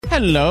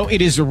Hello,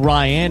 it is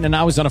Ryan, and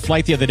I was on a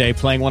flight the other day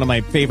playing one of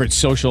my favorite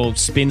social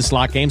spin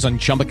slot games on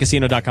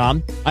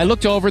ChumbaCasino.com. I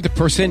looked over at the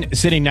person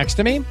sitting next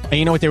to me, and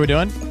you know what they were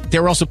doing? They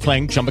were also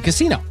playing Chumba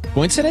Casino.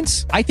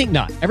 Coincidence? I think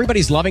not.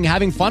 Everybody's loving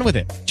having fun with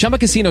it. Chumba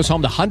Casino is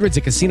home to hundreds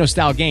of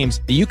casino-style games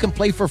that you can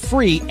play for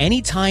free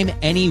anytime,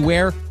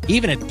 anywhere,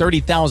 even at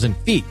 30,000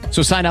 feet.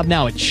 So sign up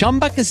now at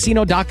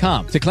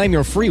ChumbaCasino.com to claim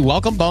your free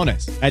welcome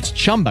bonus. That's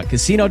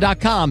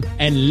ChumbaCasino.com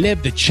and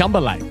live the Chumba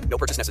life. No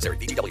purchase necessary.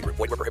 VGW. Void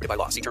where prohibited by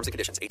law. See terms and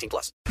conditions.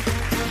 18+.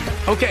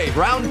 Okay,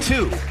 round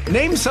two.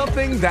 Name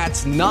something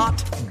that's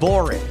not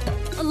boring.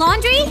 A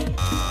laundry?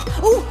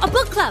 Ooh, a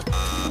book club.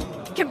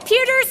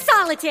 Computer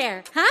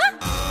solitaire, huh?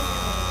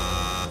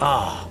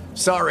 Ah,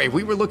 sorry.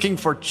 We were looking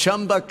for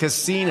Chumba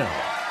Casino.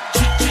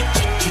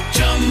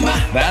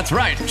 That's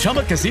right.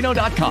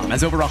 ChumbaCasino.com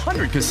has over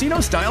 100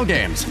 casino-style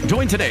games.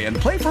 Join today and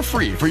play for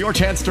free for your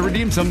chance to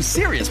redeem some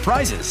serious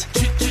prizes.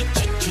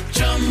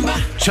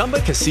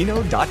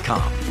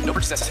 ChumbaCasino.com. No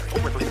purchase necessary.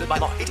 Void where prohibited by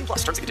law. 18+.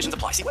 Terms and conditions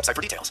apply. See website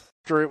for details.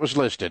 After it was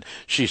listed,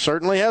 she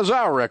certainly has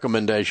our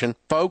recommendation.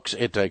 Folks,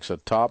 it takes a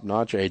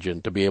top-notch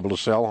agent to be able to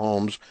sell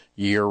homes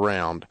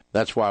year-round.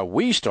 That's why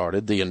we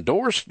started the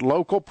Endorsed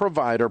Local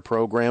Provider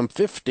program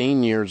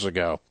 15 years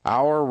ago.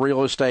 Our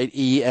real estate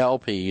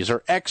ELPs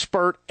are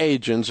expert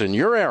agents in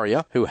your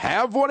area who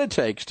have what it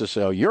takes to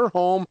sell your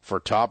home for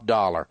top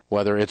dollar,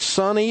 whether it's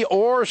sunny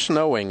or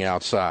snowing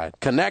outside.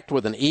 Connect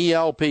with an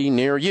ELP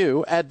near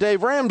you at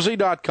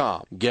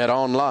DaveRamsey.com. Get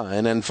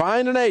online and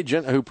find an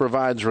agent who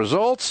provides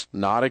results,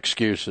 not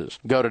excuses.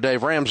 Go to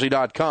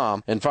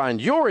DaveRamsey.com and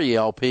find your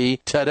ELP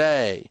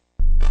today.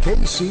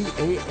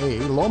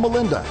 KCAA Loma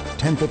Linda,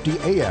 1050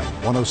 AM,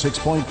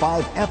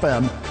 106.5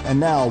 FM, and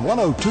now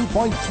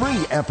 102.3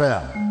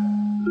 FM.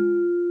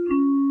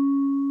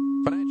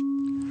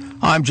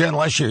 I'm Jen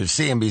Lesher.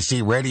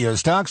 CNBC Radio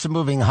stocks are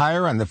moving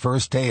higher on the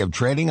first day of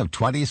trading of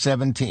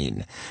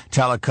 2017.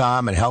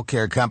 Telecom and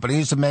healthcare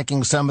companies are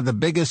making some of the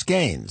biggest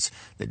gains.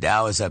 The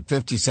Dow is up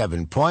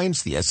 57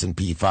 points, the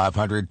S&P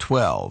 500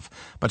 12.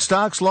 But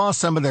stocks lost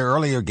some of their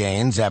earlier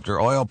gains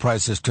after oil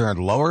prices turned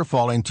lower,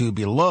 falling to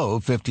below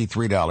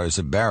 $53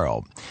 a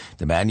barrel.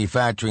 The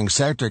manufacturing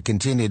sector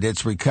continued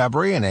its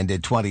recovery and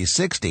ended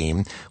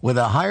 2016 with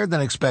a higher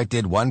than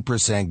expected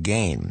 1%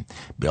 gain.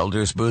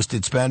 Builders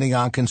boosted spending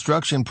on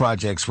construction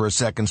projects for a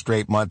second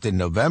straight month in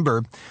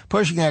November,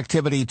 pushing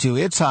activity to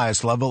its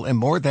highest level in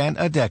more than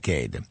a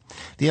decade.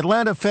 The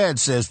Atlanta Fed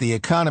says the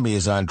economy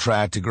is on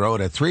track to grow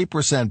at a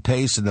 3%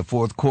 pace in the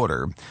fourth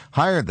quarter,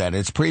 higher than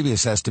its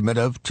previous estimate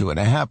of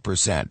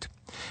 2.5%.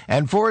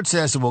 And Ford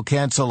says it will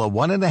cancel a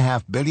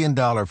 $1.5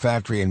 billion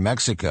factory in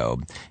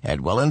Mexico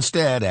and will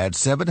instead add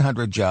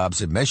 700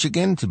 jobs in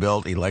Michigan to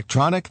build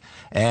electronic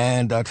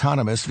and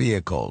autonomous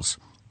vehicles.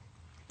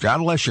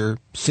 John Lesher,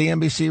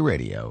 CNBC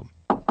Radio.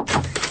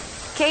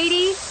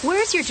 Katie,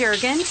 where's your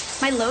Jergens?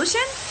 My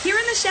lotion? Here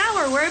in the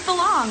shower where it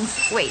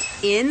belongs. Wait,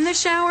 in the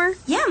shower?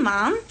 Yeah,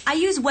 Mom. I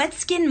use Wet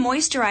Skin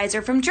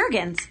Moisturizer from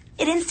Jergens.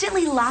 It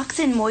instantly locks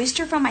in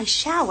moisture from my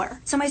shower,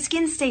 so my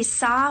skin stays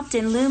soft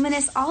and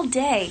luminous all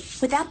day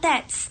without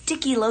that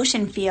sticky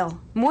lotion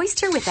feel.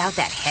 Moisture without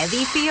that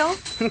heavy feel?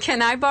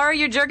 Can I borrow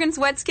your Jergens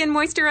Wet Skin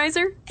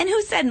Moisturizer? And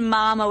who said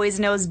Mom always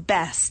knows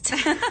best?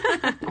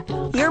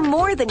 You're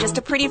more than just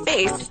a pretty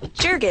face.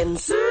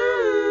 Jergens.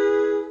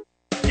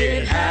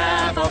 Get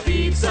half a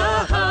Pizza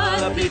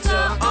Hut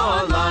pizza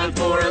online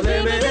for a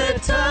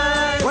limited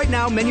time. Right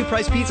now, menu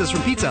price pizzas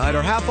from Pizza Hut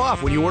are half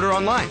off when you order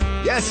online.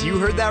 Yes, you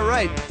heard that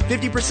right.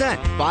 50%.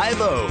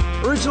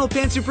 5-0. Original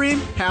Pan Supreme,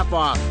 half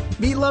off.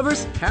 Meat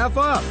lovers, half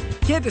off.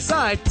 Can't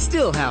decide,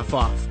 still half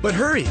off. But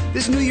hurry,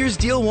 this New Year's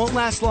deal won't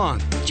last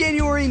long.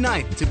 January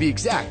 9th, to be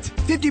exact.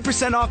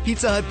 50% off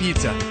Pizza Hut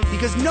pizza.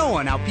 Because no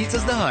one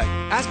out-pizzas the Hut.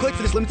 Ask Click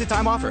for this limited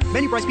time offer.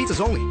 Menu price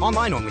pizzas only.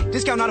 Online only.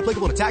 Discount not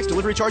applicable to tax,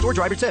 delivery charge, or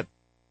driver tip.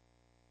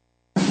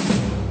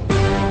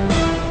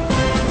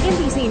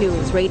 NBC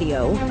News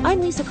Radio,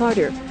 I'm Lisa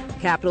Carter.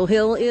 Capitol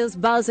Hill is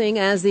buzzing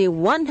as the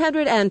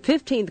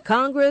 115th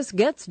Congress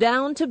gets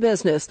down to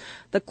business.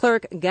 The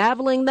clerk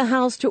gaveling the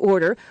House to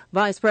order,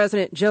 Vice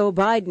President Joe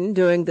Biden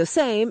doing the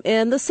same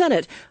in the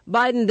Senate.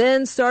 Biden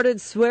then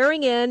started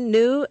swearing in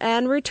new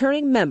and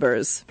returning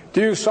members.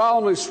 Do you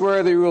solemnly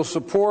swear that you will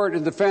support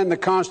and defend the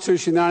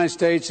Constitution of the United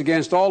States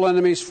against all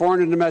enemies,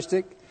 foreign and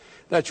domestic,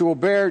 that you will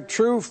bear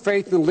true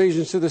faith and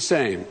allegiance to the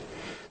same,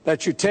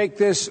 that you take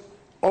this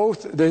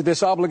oath,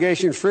 this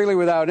obligation freely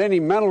without any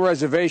mental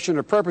reservation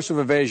or purpose of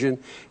evasion,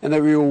 and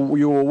that you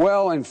will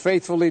well and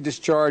faithfully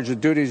discharge the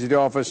duties of the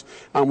office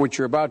on which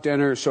you're about to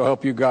enter, so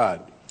help you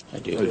God? I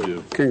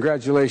do.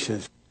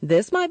 Congratulations.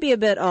 This might be a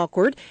bit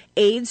awkward.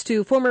 Aides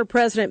to former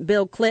President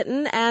Bill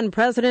Clinton and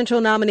presidential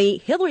nominee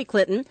Hillary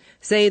Clinton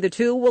say the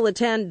two will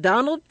attend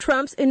Donald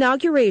Trump's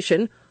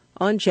inauguration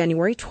on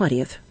January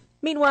 20th.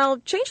 Meanwhile,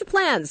 change of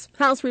plans.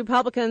 House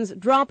Republicans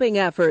dropping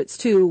efforts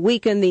to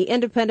weaken the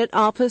Independent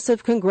Office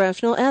of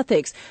Congressional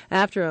Ethics.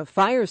 After a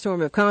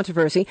firestorm of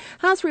controversy,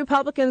 House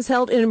Republicans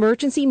held an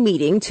emergency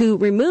meeting to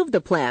remove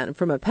the plan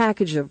from a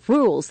package of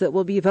rules that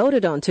will be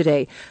voted on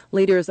today.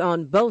 Leaders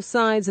on both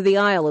sides of the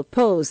aisle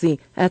oppose the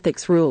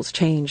ethics rules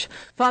change.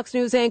 Fox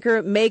News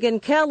anchor Megyn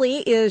Kelly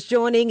is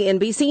joining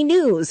NBC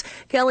News.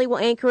 Kelly will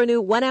anchor a new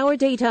one-hour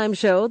daytime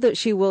show that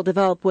she will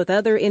develop with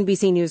other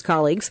NBC News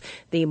colleagues.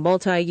 The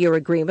multi-year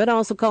agreement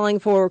also calling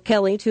for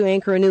Kelly to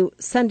anchor a new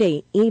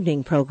Sunday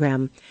evening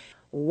program.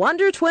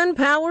 Wonder Twin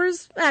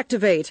powers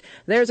activate.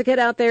 There's a kid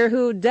out there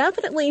who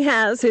definitely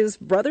has his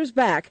brother's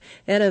back.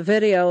 In a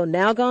video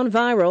now gone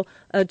viral,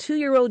 a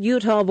 2-year-old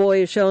Utah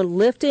boy is shown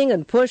lifting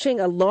and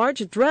pushing a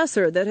large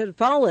dresser that had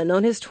fallen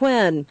on his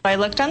twin. I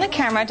looked on the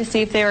camera to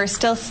see if they were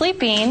still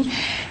sleeping,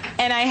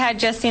 and I had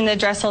just seen the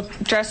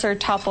dresser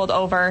toppled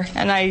over,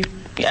 and I,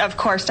 of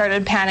course,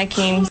 started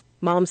panicking.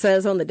 Mom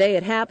says on the day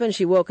it happened,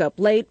 she woke up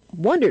late,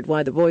 wondered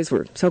why the boys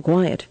were so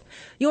quiet.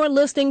 You're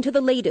listening to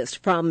the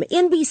latest from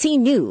NBC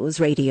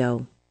News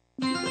Radio.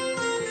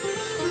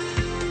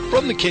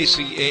 From the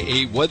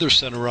KCAA Weather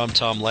Center, I'm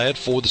Tom Ladd.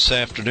 For this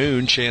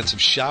afternoon, chance of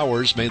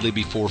showers mainly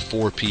before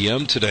 4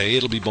 p.m. today.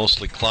 It'll be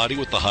mostly cloudy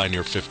with the high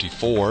near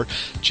 54.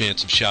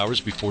 Chance of showers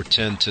before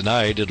 10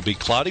 tonight. It'll be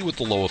cloudy with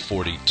the low of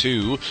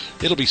 42.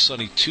 It'll be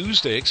sunny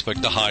Tuesday.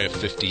 Expect a high of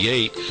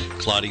 58.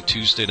 Cloudy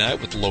Tuesday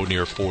night with the low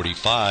near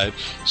 45.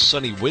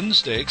 Sunny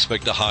Wednesday.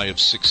 Expect a high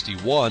of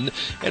 61.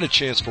 And a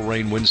chance for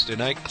rain Wednesday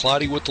night.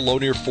 Cloudy with the low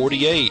near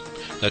 48.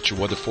 That's your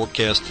weather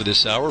forecast for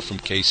this hour from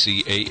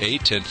KCAA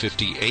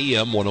 1050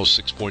 AM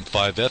 106.5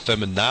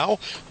 FM and now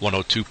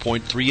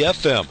 102.3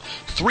 FM.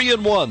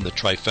 3-in-1, the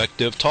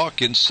trifecta of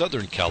talk in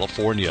Southern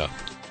California.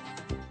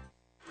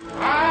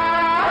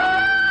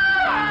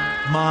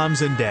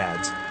 Moms and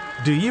dads,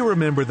 do you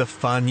remember the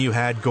fun you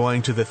had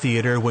going to the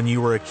theater when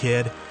you were a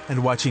kid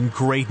and watching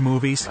great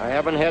movies? I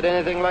haven't had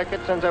anything like it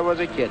since I was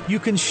a kid. You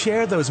can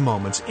share those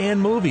moments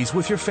and movies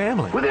with your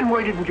family. Well, then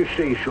why didn't you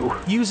say so?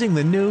 Using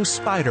the new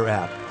Spider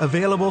app,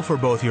 available for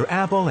both your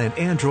Apple and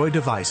Android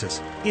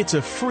devices. It's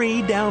a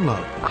free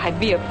download. I'd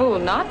be a fool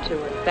not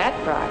to at that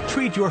price.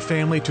 Treat your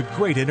family to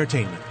great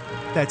entertainment.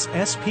 That's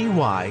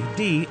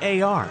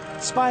SPYDAR.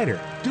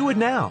 Spider. Do it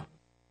now.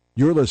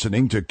 You're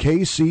listening to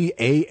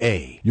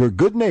KCAA, your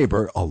good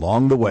neighbor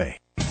along the way.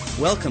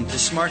 Welcome to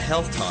Smart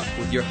Health Talk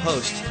with your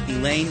host,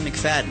 Elaine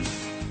McFadden.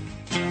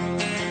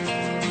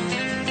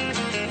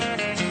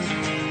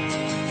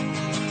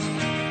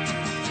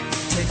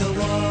 Take a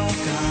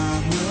walk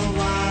on the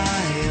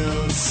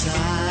wild side.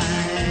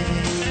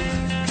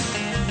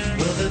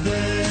 Will the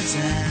birds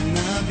and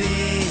the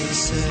bees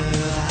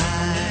survive?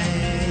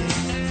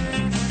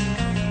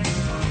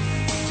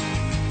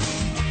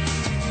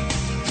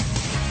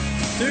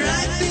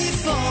 Right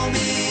before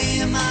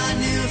me, my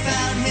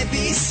newfound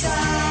hippie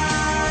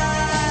side.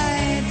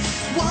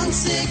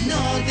 Once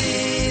ignored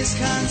these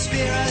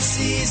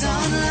conspiracies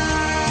online.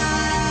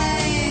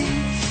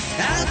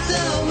 Out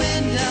the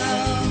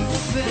window,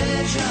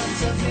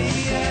 visions of the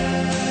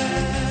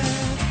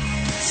earth.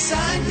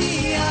 Sign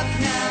me up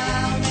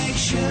now, make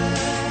sure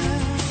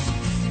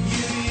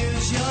you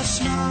use your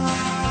smart.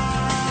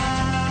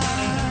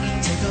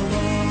 Take a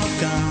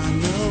walk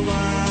on the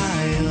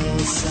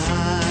wild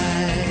side.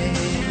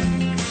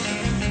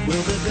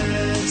 Will the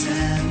birds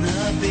and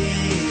the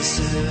bees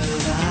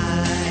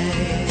survive?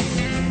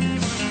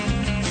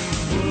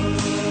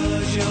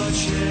 Would your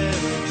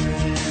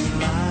children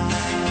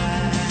like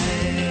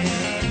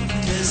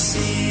to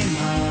see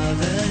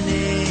Mother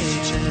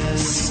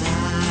Nature's side?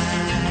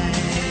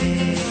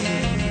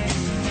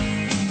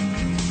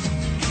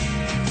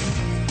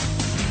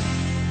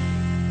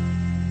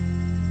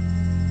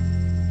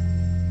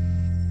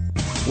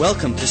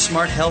 Welcome to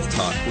Smart Health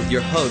Talk with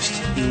your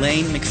host,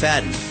 Elaine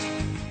McFadden.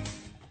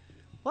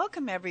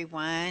 Welcome,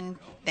 everyone.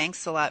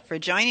 Thanks a lot for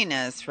joining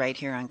us right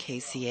here on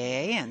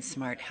KCAA and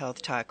Smart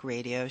Health Talk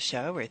radio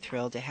show. We're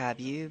thrilled to have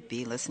you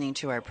be listening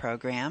to our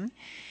program.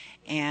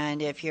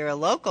 And if you're a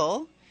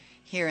local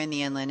here in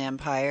the Inland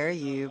Empire,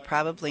 you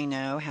probably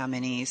know how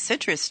many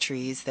citrus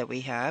trees that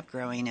we have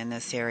growing in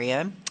this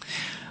area.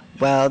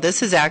 Well,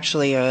 this is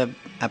actually a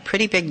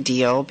pretty big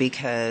deal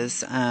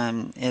because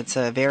it's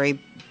a very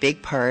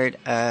big part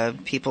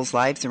of people's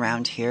lives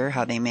around here,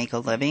 how they make a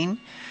living.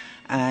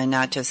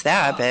 Not just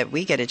that, but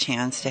we get a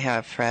chance to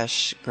have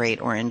fresh, great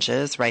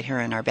oranges right here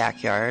in our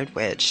backyard,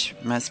 which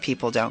most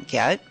people don't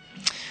get.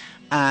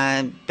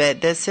 But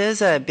this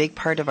is a big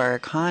part of our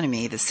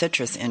economy, the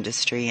citrus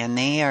industry, and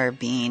they are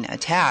being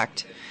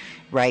attacked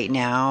right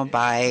now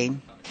by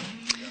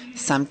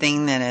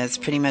something that is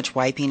pretty much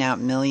wiping out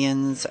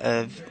millions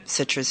of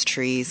citrus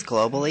trees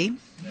globally.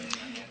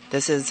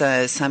 This is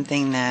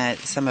something that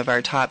some of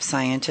our top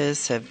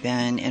scientists have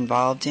been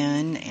involved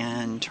in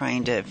and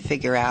trying to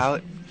figure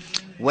out.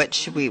 What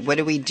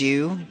do we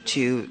do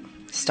to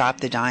stop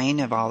the dying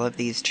of all of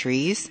these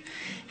trees?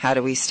 How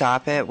do we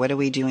stop it? What are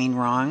we doing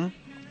wrong?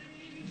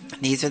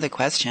 These are the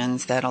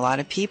questions that a lot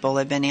of people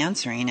have been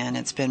answering, and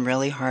it's been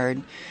really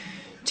hard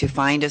to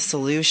find a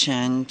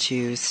solution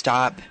to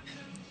stop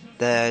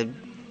the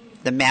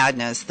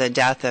madness, the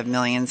death of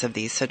millions of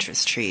these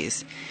citrus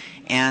trees.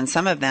 And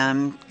some of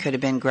them could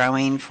have been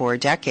growing for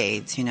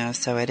decades,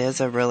 so it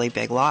is a really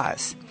big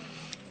loss.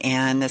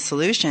 And the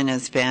solution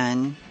has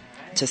been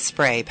to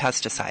spray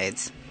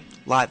pesticides,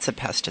 lots of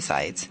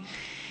pesticides.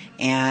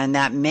 And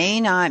that may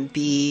not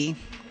be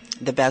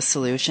the best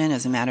solution.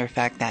 As a matter of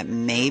fact, that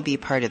may be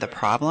part of the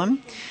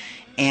problem.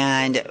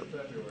 And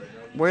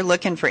we're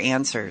looking for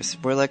answers.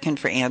 We're looking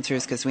for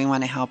answers because we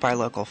want to help our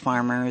local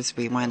farmers.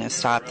 We want to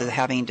stop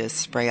having to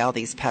spray all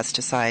these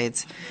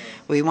pesticides.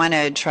 We want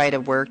to try to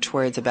work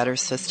towards a better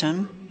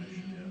system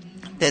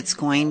that's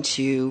going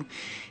to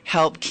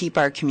help keep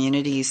our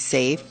communities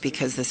safe,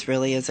 because this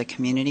really is a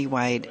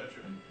community-wide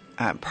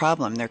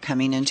problem. They're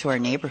coming into our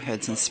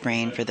neighborhoods and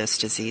spraying for this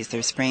disease.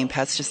 They're spraying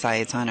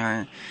pesticides on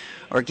our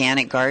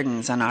organic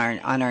gardens, on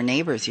our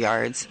neighbors'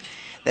 yards,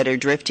 that are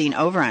drifting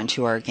over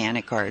onto our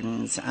organic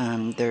gardens.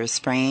 They're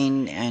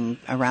spraying and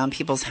around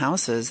people's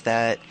houses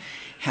that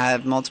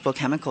have multiple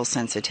chemical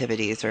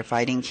sensitivities or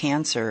fighting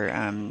cancer,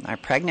 are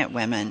pregnant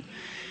women.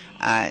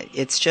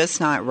 It's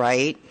just not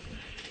right,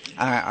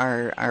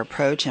 our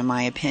approach, in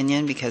my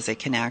opinion, because it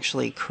can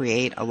actually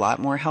create a lot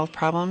more health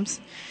problems.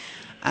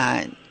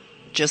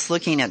 Just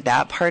looking at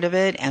that part of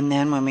it, and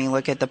then when we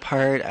look at the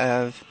part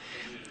of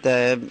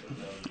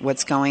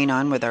what's going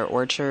on with our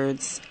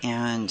orchards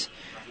and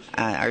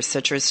our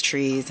citrus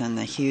trees and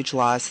the huge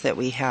loss that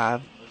we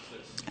have,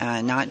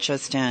 not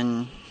just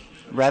in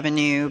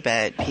revenue,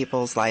 but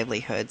people's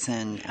livelihoods.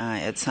 And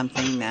it's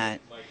something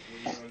that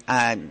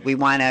we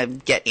want to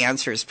get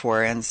answers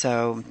for. And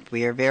so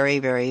we are very,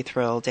 very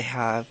thrilled to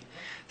have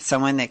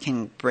someone that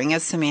can bring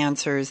us some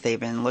answers. They've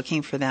been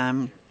looking for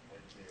them,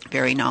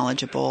 very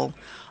knowledgeable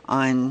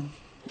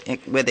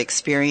with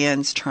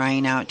experience,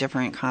 trying out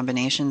different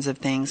combinations of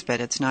things. But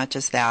it's not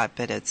just that,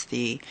 but it's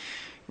the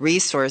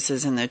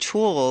resources and the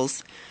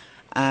tools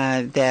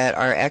that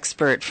our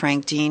expert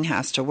Frank Dean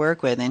has to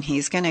work with, and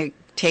he's going to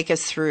take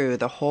us through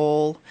the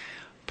whole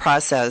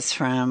process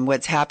from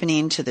what's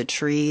happening to the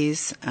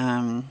trees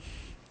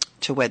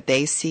to what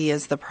they see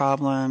as the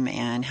problem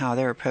and how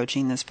they're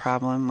approaching this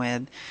problem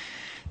with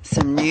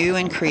some new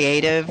and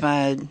creative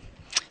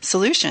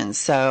solutions.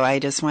 So I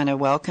just want to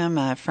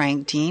welcome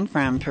Frank Dean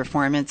from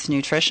Performance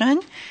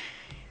Nutrition.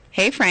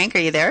 Hey Frank, are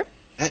you there?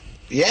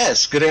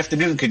 Yes, good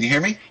afternoon. Can you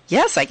hear me?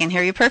 Yes, I can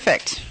hear you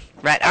perfect.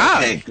 Right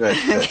on. Okay, good.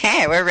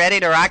 Okay, we're ready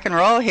to rock and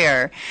roll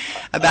here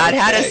about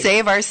how to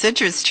save our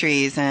citrus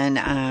trees.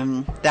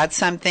 And that's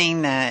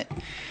something that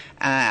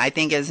I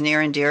think is near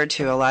and dear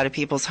to a lot of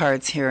people's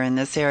hearts here in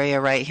this area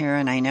right here,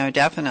 and I know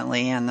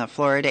definitely in the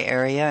Florida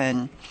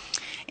area.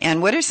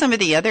 And what are some of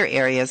the other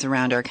areas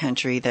around our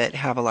country that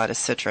have a lot of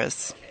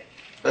citrus?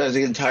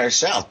 The entire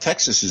South.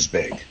 Texas is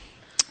big.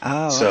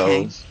 Oh,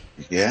 okay. So,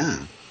 yeah,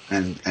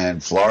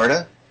 and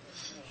Florida.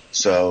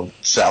 So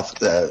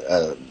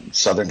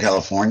Southern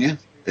California,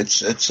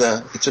 it's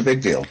a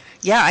big deal.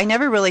 Yeah, I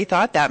never really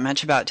thought that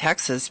much about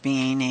Texas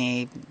being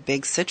a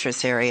big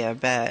citrus area,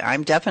 but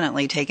I'm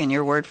definitely taking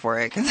your word for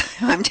it, because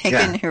I'm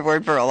taking your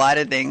word for a lot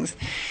of things,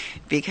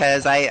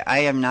 because I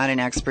am not an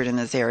expert in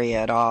this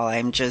area at all.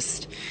 I'm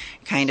just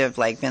kind of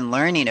been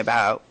learning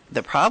about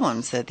the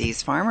problems that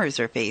these farmers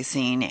are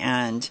facing,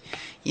 and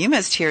you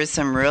must hear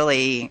some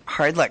really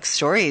hard luck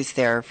stories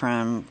there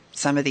from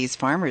some of these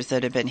farmers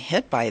that have been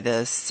hit by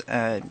this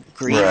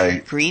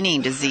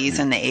greening disease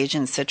and the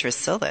Asian citrus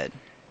psyllid.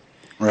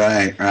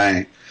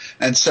 Right.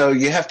 And so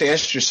you have to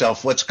ask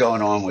yourself what's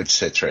going on with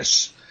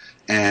citrus.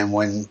 And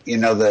when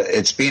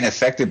it's being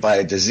affected by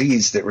a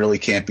disease that really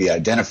can't be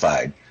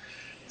identified.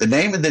 The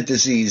name of the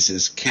disease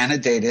is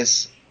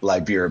Candidatus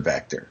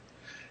liberibacter.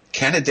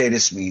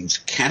 Candidatus means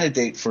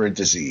candidate for a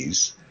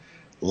disease.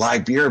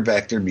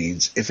 Liberibacter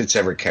means if it's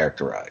ever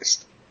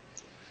characterized.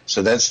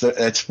 So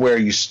that's where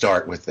you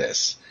start with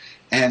this.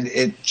 And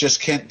it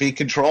just can't be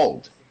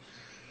controlled.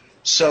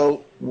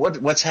 So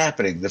what's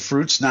happening? The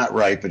fruit's not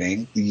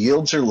ripening. The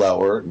yields are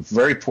lower,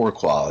 very poor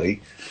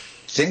quality.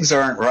 Things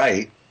aren't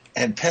right.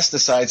 And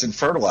pesticides and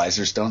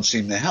fertilizers don't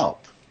seem to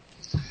help.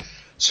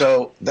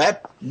 So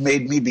that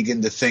made me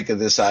begin to think of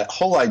this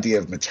whole idea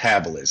of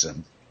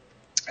metabolism.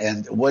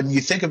 And when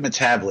you think of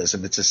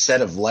metabolism, it's a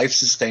set of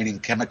life-sustaining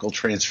chemical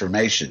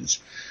transformations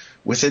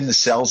within the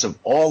cells of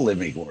all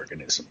living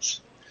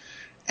organisms.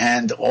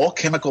 And all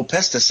chemical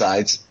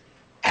pesticides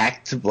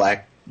act to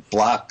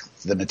block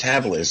the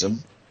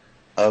metabolism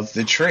of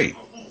the tree.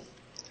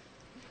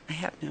 I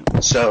have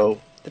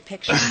the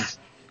picture.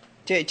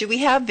 Do we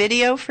have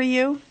video for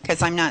you?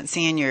 Because I'm not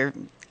seeing your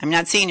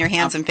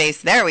handsome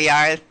face. There we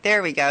are.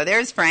 There we go.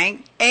 There's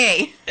Frank.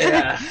 Hey.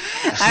 Yeah.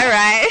 All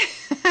right.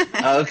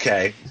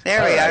 Okay.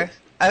 There we are.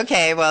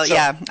 Okay. Well,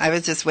 I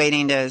was just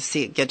waiting to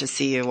get to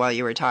see you while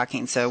you were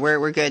talking. So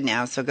we're good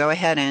now. So go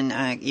ahead,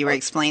 and you were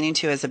explaining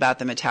to us about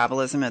the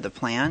metabolism of the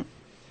plant.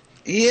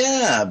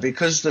 Yeah,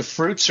 because the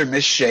fruits are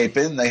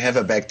misshapen. They have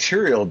a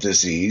bacterial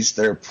disease.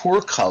 They're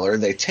poor color.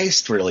 They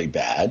taste really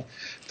bad.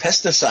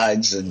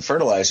 Pesticides and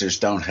fertilizers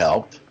don't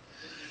help.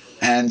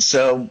 And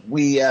so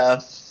we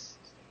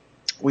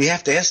we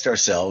have to ask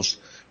ourselves,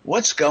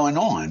 what's going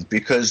on?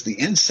 Because the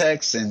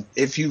insects, and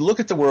if you look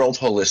at the world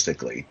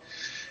holistically,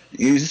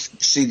 you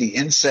see the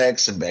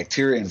insects and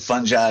bacteria and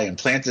fungi and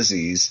plant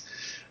disease,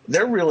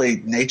 they're really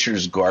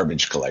nature's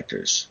garbage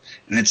collectors.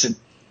 And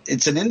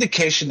it's an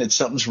indication that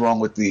something's wrong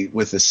with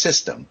the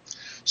system.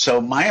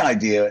 So my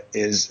idea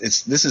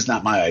is, this is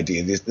not my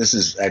idea, this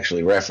is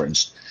actually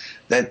referenced,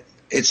 that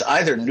it's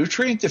either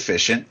nutrient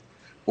deficient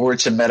or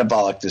it's a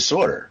metabolic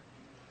disorder.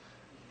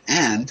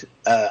 And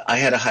I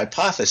had a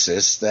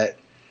hypothesis that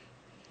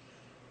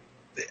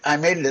I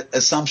made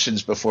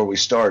assumptions before we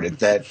started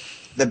that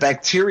the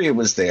bacteria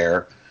was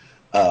there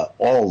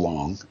all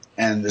along,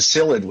 and the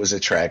psyllid was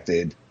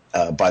attracted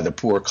by the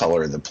poor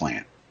color of the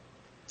plant.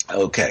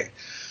 Okay,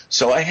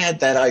 so I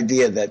had that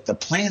idea that the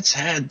plants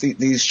had,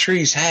 these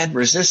trees had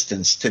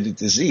resistance to the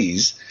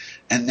disease,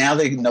 and now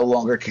they no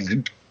longer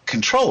can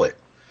control it.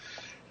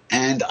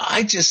 And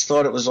I just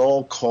thought it was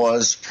all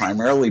caused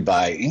primarily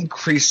by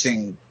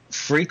increasing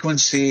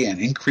frequency and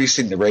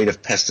increasing the rate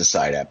of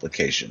pesticide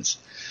applications.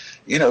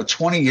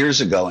 20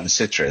 years ago in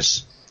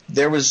citrus,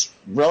 there was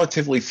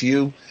relatively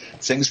few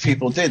things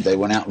people did. They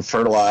went out and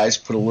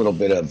fertilized, put a little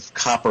bit of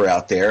copper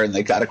out there, and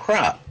they got a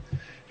crop.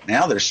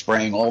 Now they're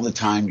spraying all the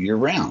time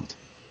year-round.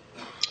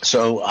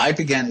 So I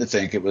began to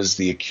think it was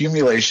the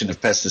accumulation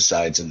of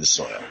pesticides in the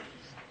soil,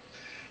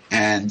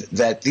 and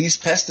that these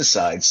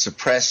pesticides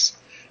suppress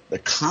the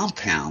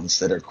compounds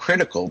that are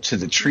critical to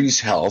the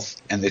tree's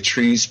health and the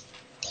tree's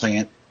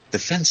plant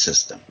defense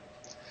system.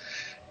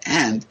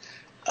 And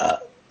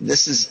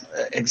this is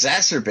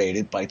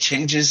exacerbated by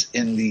changes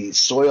in the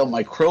soil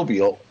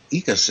microbial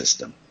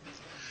ecosystem.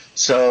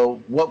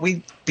 So what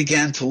we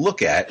began to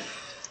look at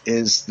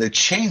is the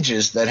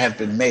changes that have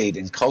been made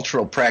in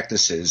cultural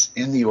practices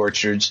in the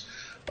orchards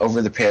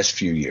over the past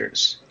few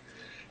years.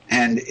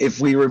 And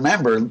if we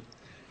remember,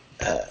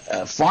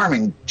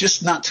 farming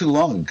just not too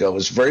long ago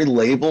was very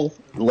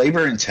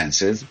labor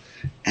intensive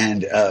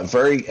and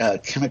very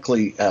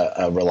chemically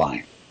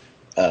reliant.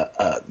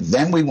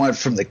 Then we went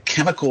from the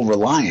chemical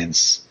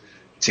reliance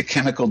to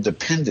chemical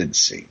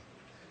dependency.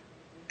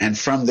 And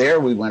from there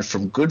we went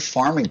from good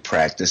farming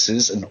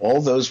practices, and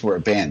all those were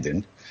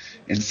abandoned,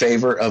 in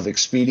favor of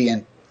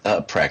expedient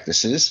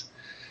practices.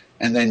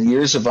 And then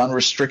years of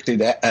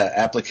unrestricted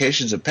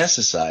applications of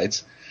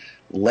pesticides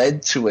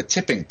led to a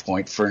tipping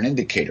point for an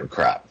indicator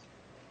crop.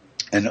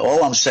 And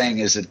all I'm saying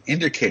is an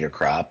indicator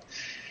crop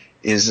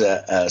is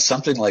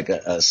something like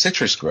a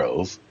citrus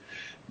grove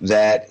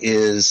that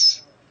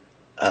is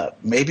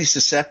maybe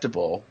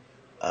susceptible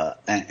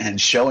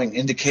and showing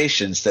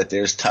indications that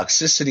there's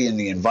toxicity in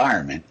the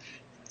environment,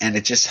 and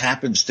it just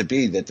happens to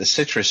be that the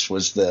citrus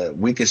was the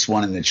weakest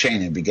one in the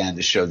chain and began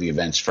to show the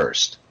events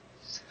first.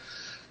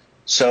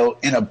 So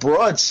in a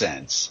broad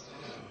sense,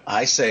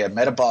 I say a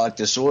metabolic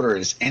disorder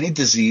is any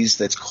disease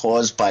that's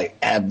caused by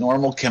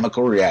abnormal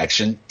chemical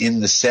reaction in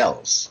the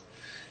cells.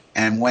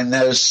 And when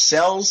those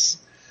cells,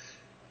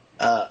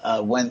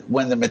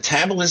 when the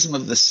metabolism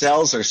of the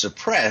cells are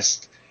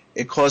suppressed,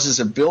 it causes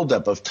a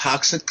buildup of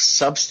toxic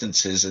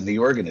substances in the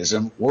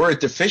organism or a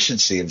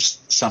deficiency of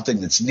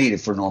something that's needed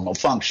for normal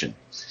function.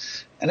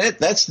 And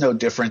that's no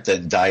different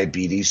than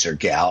diabetes or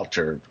gout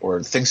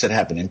or things that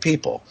happen in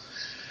people.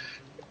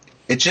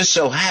 It just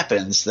so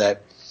happens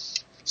that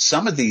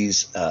some of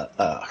these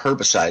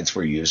herbicides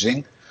we're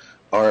using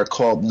are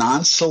called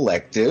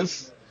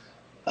non-selective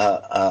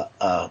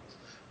herbicides.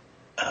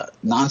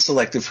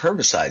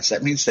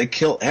 That means they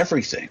kill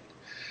everything.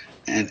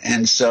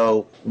 And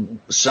so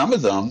some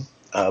of them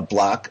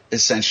block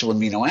essential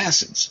amino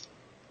acids.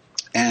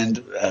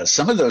 And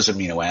some of those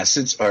amino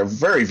acids are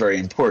very, very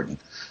important,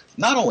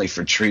 not only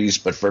for trees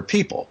but for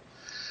people.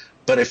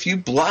 But if you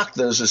block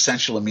those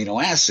essential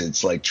amino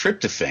acids like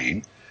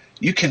tryptophan,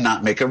 you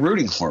cannot make a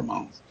rooting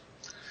hormone.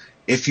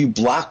 If you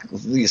block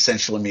the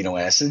essential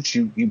amino acids,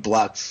 you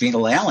block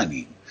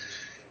phenylalanine.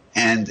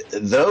 And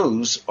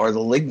those are the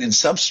lignin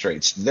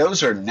substrates.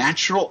 Those are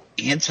natural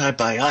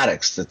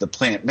antibiotics that the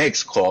plant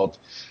makes called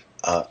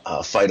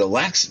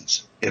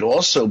phytolaxins. It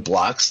also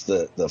blocks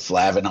the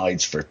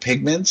flavonoids for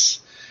pigments.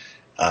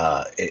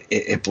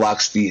 It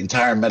blocks the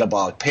entire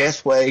metabolic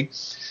pathway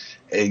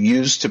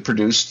used to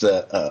produce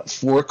the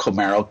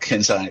 4-coumaryl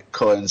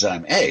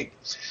coenzyme A,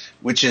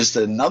 which is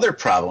another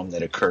problem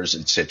that occurs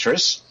in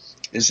citrus,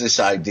 is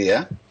this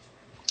idea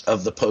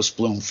of the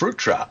post-bloom fruit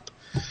drop.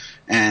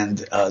 And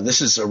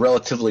this is a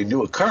relatively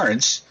new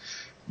occurrence,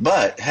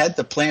 but had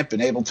the plant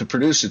been able to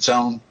produce its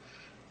own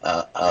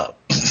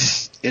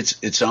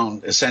its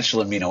own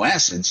essential amino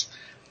acids,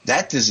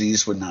 that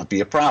disease would not be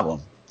a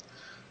problem.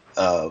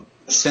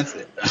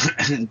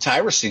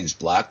 Tyrosine's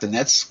blocked, and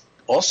that's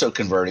also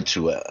converted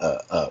to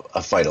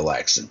a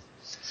phytolaxin.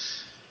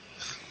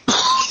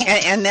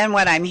 And then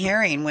what I'm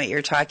hearing, what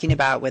you're talking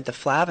about with the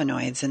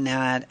flavonoids, and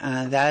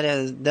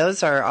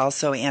those are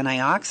also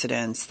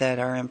antioxidants that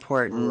are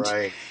important,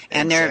 right?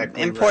 And they're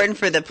important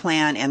for the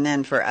plant, and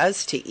then for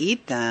us to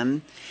eat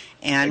them.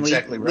 And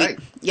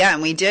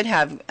and we did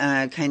have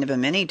kind of a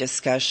mini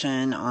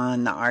discussion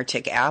on the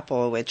Arctic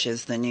apple, which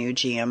is the new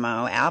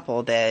GMO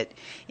apple that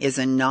is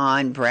a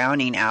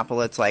non-browning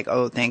apple. It's like,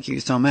 oh, thank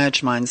you so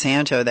much,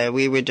 Monsanto, that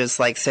we were just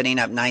like sitting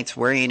up nights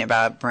worrying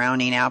about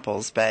browning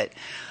apples. But,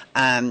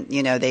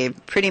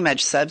 they've pretty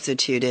much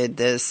substituted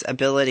this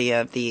ability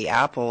of the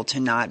apple to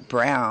not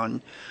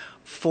brown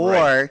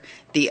for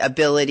the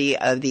ability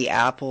of the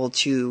apple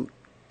to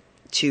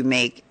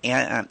make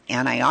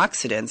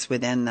antioxidants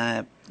within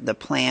the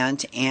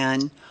plant,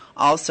 and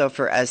also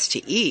for us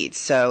to eat.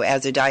 So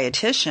as a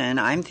dietitian,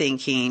 I'm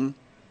thinking,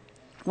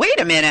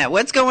 wait a minute,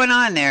 what's going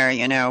on there?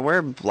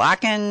 We're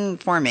blocking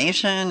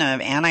formation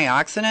of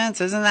antioxidants.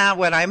 Isn't that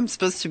what I'm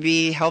supposed to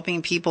be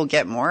helping people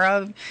get more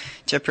of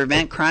to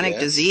prevent chronic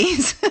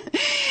disease?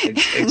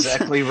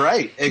 Exactly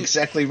right.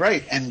 Exactly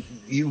right. And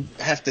you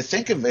have to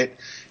think of it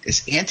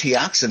as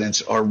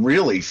antioxidants are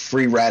really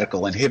free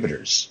radical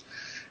inhibitors.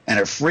 And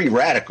a free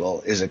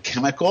radical is a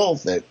chemical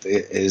that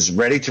is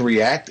ready to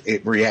react.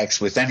 It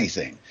reacts with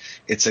anything.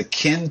 It's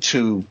akin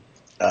to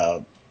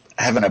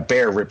having a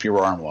bear rip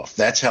your arm off.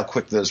 That's how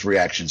quick those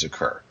reactions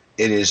occur.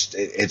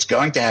 It's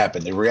going to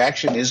happen. The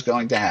reaction is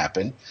going to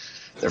happen.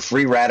 The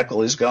free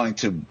radical is going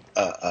to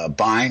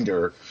bind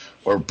or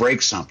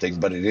break something,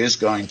 but it is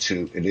going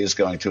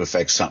to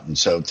affect something.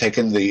 So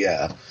taking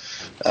the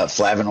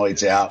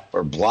flavonoids out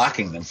or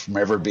blocking them from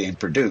ever being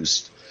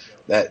produced,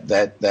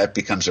 that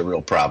becomes a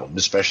real problem,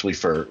 especially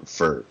for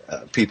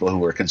people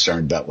who are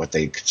concerned about what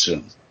they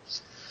consume.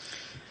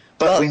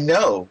 But we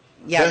know.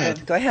 Yeah,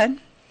 go ahead.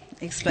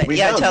 Explain.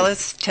 Tell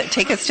us.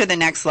 Take us to the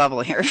next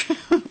level here.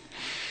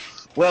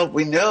 Well,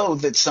 we know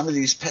that some of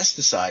these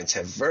pesticides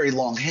have very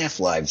long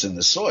half-lives in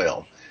the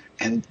soil,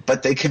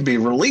 but they can be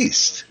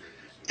released.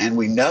 And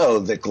we know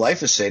that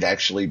glyphosate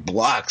actually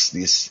blocks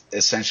the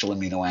essential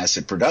amino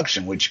acid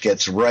production, which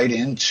gets right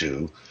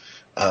into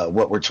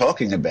what we're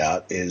talking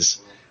about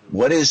is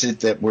what is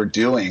it that we're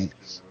doing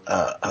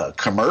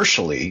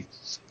commercially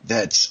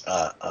that's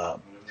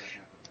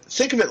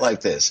think of it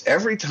like this.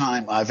 Every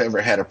time I've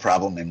ever had a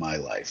problem in my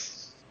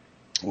life,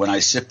 when I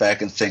sit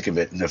back and think of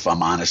it, and if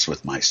I'm honest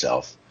with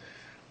myself,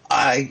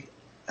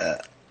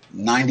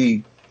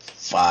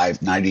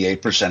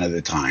 98% of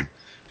the time,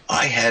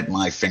 I had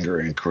my finger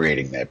in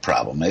creating that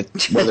problem.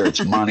 Whether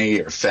it's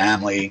money or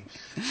family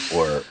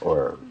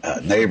or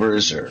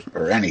neighbors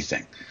or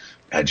anything.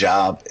 A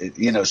job,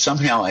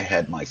 somehow I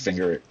had my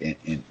finger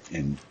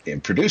in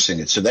producing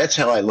it. So that's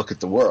how I look at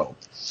the world.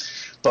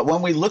 But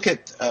when we look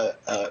at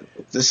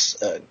this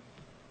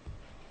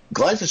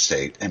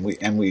glyphosate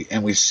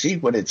and we see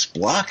what it's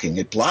blocking,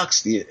 it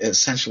blocks the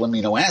essential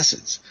amino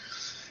acids.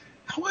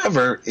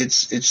 However,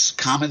 it's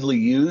commonly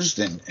used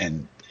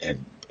and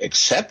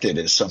accepted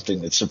as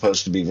something that's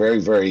supposed to be very,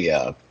 very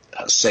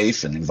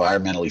safe and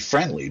environmentally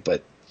friendly.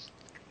 But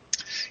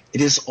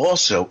it is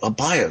also a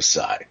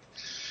biocide.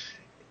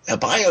 A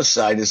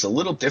biocide is a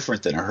little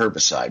different than a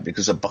herbicide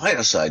because a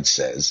biocide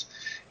says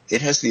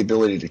it has the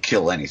ability to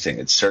kill anything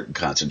at certain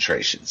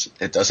concentrations.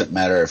 It doesn't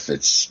matter if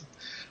it's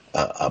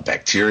a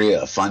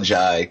bacteria, a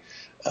fungi,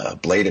 a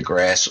blade of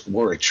grass,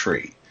 or a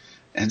tree.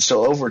 And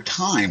so over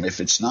time, if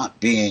it's not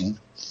being,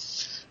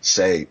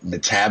 say,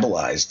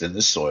 metabolized in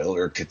the soil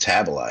or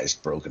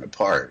catabolized, broken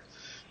apart,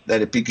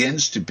 that it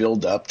begins to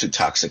build up to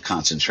toxic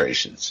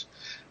concentrations.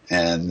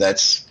 And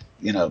that's,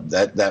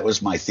 that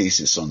was my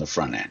thesis on the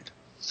front end.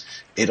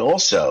 It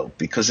also,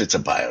 because it's a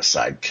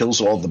biocide,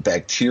 kills all the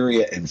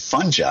bacteria and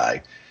fungi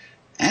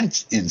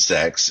and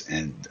insects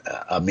and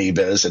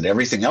amoebas and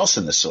everything else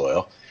in the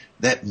soil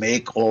that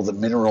make all the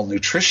mineral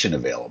nutrition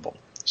available.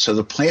 So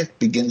the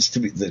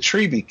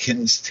tree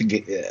begins to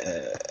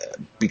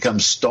become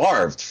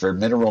starved for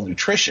mineral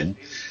nutrition,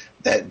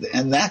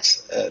 and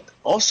that's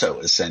also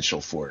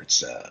essential for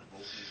its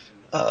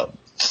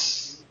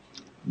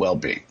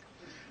well-being.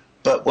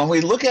 But when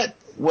we look at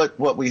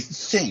what we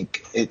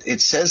think, it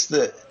says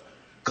that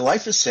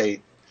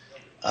glyphosate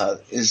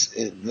is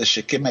the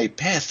shikimate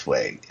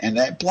pathway, and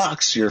that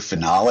blocks your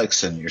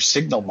phenolics and your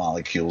signal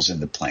molecules in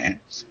the plant.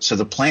 So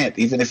the plant,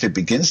 even if it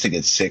begins to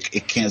get sick,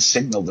 it can't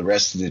signal the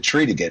rest of the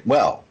tree to get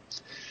well.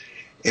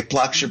 It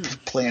blocks your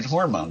plant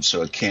hormones,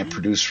 so it can't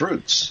produce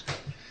roots.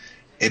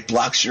 It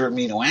blocks your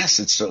amino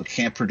acids, so it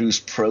can't produce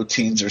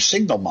proteins or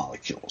signal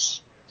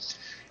molecules.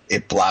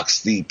 It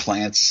blocks the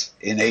plant's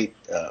innate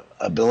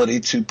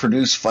ability to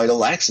produce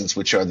phytolaxins,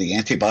 which are the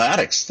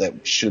antibiotics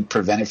that should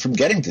prevent it from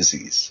getting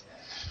disease.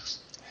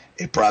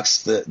 It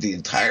blocks the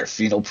entire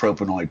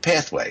phenylpropanoid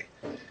pathway,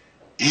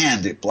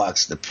 and it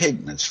blocks the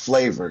pigments,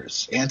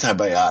 flavors,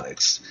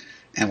 antibiotics.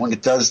 And when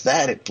it does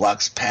that, it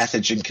blocks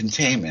pathogen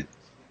containment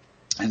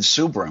and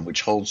suberin,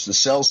 which holds the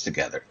cells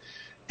together,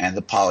 and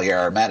the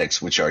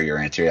polyaromatics, which are your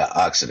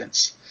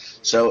antioxidants.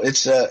 So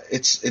it's a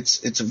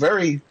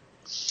very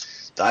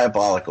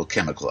diabolical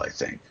chemical, I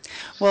think.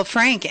 Well,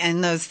 Frank,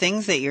 and those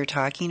things that you're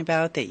talking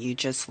about that you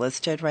just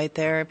listed right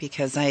there,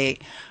 because I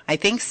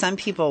think some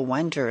people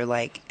wonder,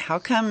 like, how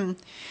come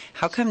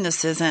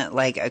this isn't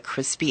like a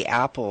crispy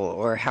apple,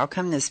 or how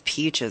come this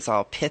peach is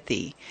all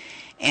pithy?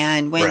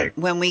 And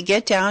when we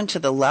get down to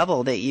the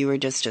level that you were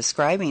just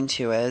describing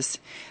to us,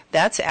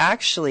 that's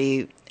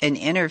actually an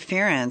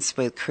interference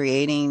with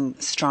creating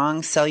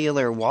strong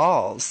cellular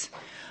walls.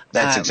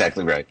 That's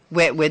exactly right.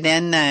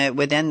 Within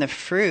the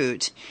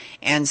fruit.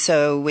 And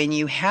so when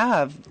you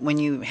have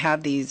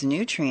these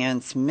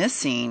nutrients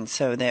missing,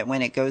 so that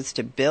when it goes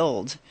to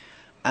build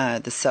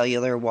the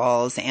cellular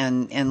walls,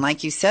 and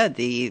like you said,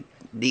 the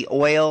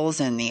oils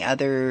and the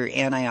other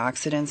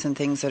antioxidants and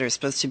things that are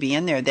supposed to be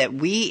in there that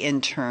we in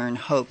turn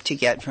hope to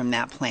get from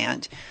that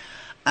plant,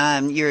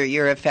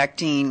 you're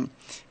affecting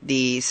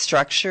the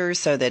structure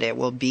so that it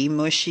will be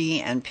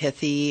mushy and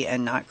pithy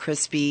and not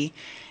crispy,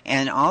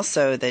 and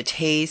also the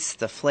taste,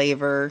 the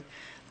flavor,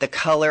 the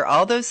color,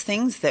 all those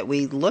things that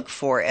we look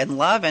for and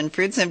love in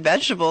fruits and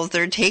vegetables.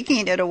 They're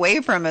taking it away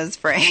from us,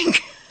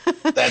 Frank.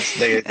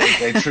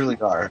 They truly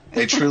are.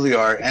 They truly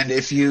are. And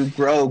if you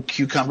grow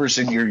cucumbers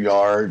in your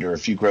yard, or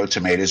if you grow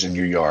tomatoes in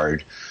your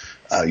yard,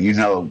 you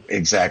know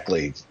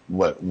exactly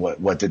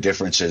what the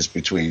difference is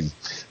between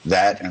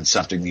that and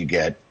something you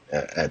get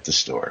at the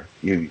store.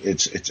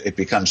 It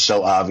becomes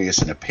so obvious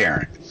and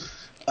apparent.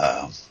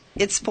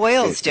 It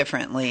spoils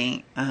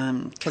differently,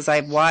 because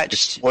I've watched. It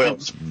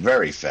spoils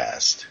very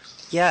fast.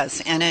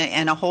 Yes,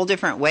 and a whole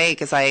different way,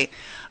 because I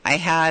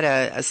had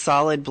a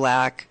solid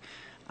black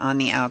on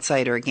the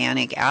outside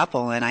organic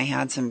apple, and I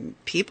had some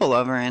people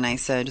over, and I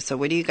said, so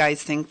what do you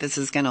guys think this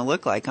is going to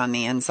look like on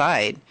the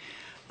inside?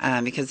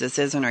 Because this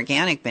is an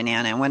organic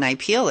banana, and when I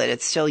peel it,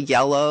 it's still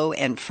yellow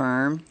and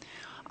firm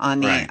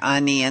on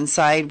the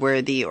inside,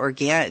 where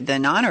the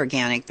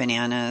non-organic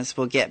bananas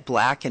will get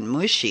black and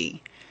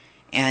mushy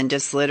and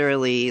just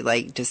literally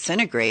like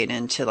disintegrate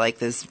into like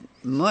this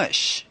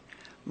mush,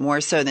 more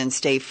so than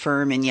stay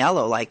firm and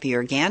yellow like the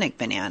organic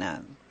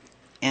banana.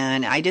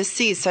 And I just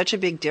see such a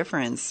big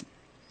difference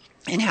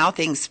in how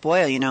things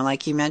spoil. You know,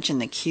 like you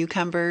mentioned, the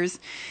cucumbers,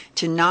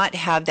 to not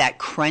have that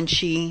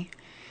crunchy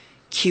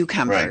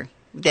cucumber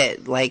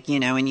that, like, you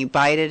know, when you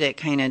bite it, it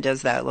kind of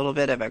does that little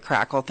bit of a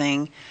crackle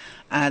thing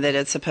that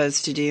it's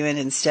supposed to do, and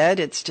instead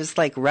it's just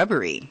like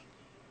rubbery.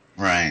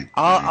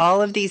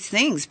 All of these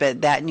things,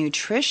 but that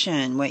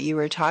nutrition, what you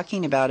were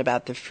talking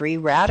about the free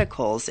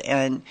radicals,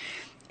 and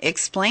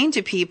explain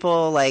to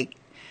people like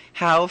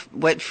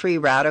what free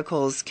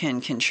radicals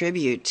can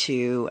contribute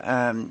to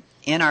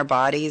in our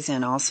bodies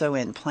and also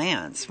in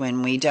plants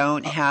when we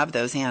don't have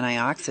those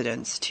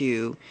antioxidants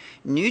to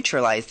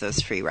neutralize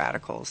those free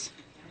radicals.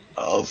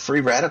 Oh,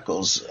 free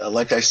radicals,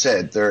 like I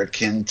said, they're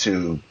akin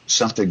to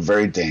something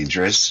very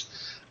dangerous.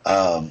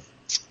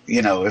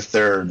 You know, if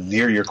they're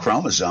near your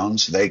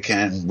chromosomes, they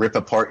can rip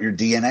apart your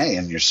DNA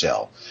in your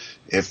cell.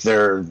 If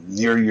they're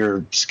near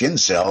your skin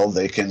cell,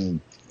 they can,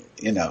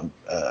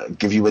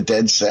 give you a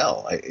dead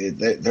cell.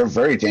 They're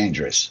very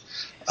dangerous.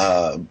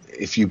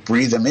 If you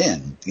breathe them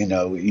in,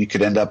 you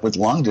could end up with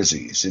lung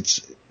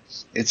disease.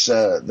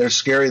 They're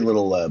scary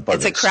little buggers.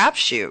 It's a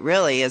crapshoot,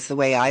 really, is the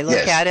way I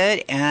look at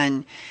it.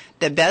 And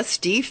the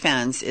best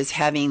defense is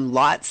having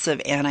lots of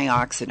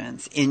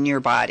antioxidants in your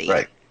body.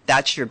 Right.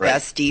 That's your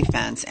best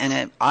defense. And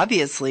it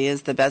obviously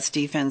is the best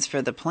defense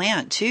for the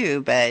plant,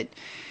 too. But,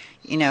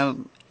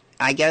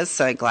 I guess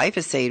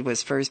glyphosate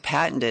was first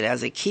patented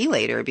as a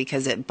chelator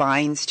because it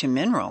binds to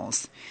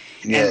minerals.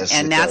 Yes,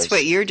 and that's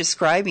what you're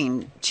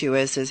describing to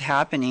us is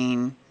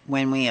happening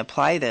when we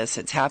apply this.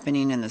 It's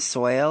happening in the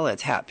soil.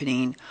 It's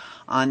happening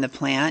on the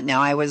plant.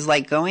 Now, I was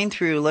like going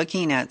through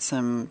looking at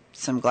some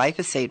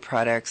glyphosate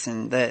products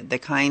and the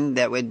kind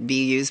that would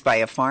be used by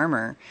a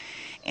farmer.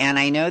 And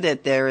I know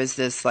that there is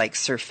this like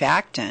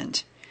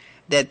surfactant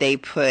that they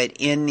put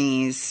in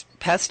these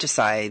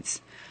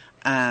pesticides.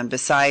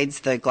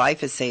 Besides the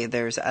glyphosate,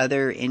 there's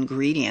other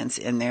ingredients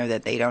in there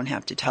that they don't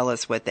have to tell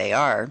us what they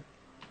are.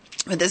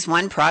 But this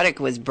one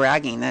product was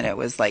bragging that it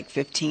was like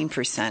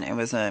 15%. It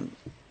was a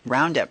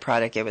Roundup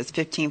product. It was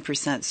 15%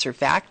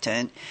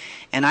 surfactant.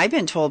 And I've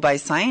been told by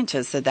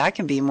scientists that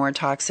can be more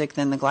toxic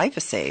than the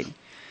glyphosate.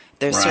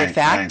 They're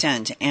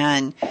surfactant. Right.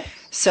 And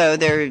so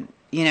they're,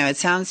 it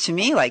sounds to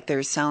me like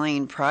they're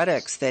selling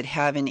products that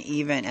have and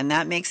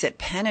that makes it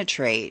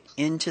penetrate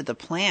into the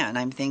plant.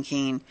 I'm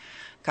thinking,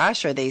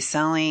 gosh, are they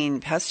selling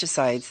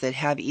pesticides that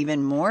have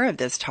even more of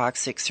this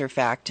toxic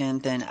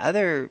surfactant than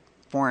other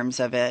forms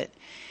of it?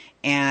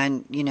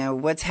 And,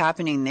 what's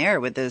happening there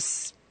with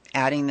this,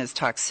 adding this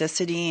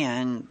toxicity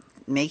and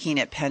making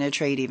it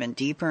penetrate even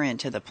deeper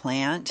into the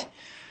plant?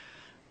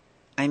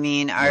 I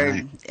mean,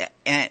 are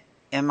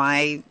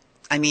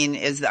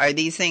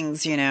these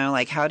things,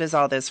 like how does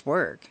all this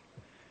work?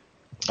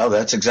 Oh,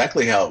 that's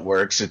exactly how it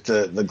works.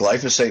 The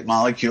glyphosate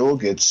molecule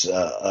gets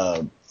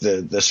the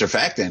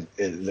surfactant,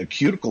 the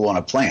cuticle on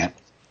a plant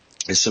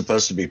is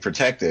supposed to be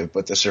protective,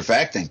 but the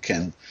surfactant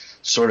can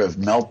sort of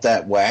melt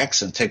that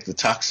wax and take the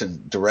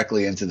toxin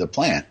directly into the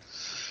plant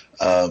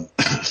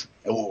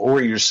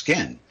or your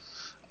skin.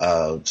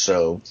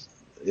 So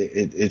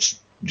it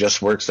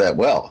just works that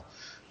well.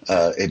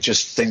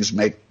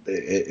 The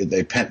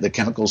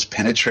chemicals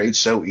penetrate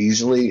so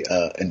easily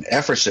and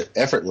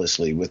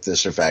effortlessly with the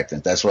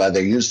surfactant. That's why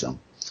they use them.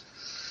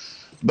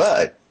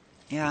 But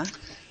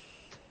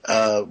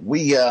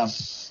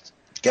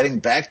getting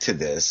back to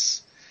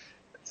this,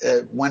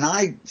 when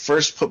I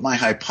first put my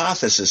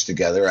hypothesis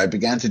together, I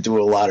began to do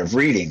a lot of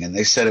reading, and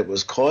they said it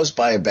was caused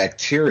by a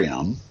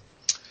bacterium,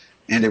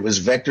 and it was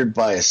vectored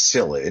by a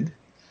psyllid.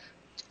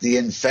 The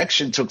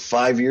infection took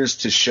 5 years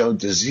to show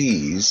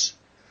disease,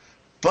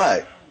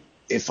 but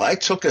if I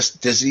took a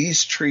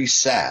diseased tree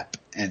sap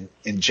and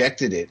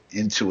injected it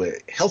into a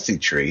healthy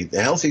tree,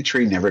 the healthy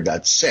tree never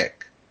got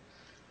sick.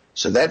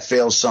 So that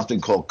fails something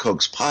called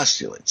Koch's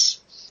postulates,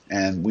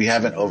 and we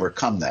haven't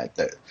overcome that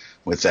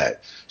with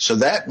that. So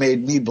that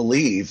made me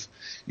believe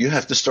you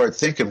have to start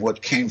thinking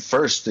what came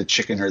first, the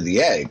chicken or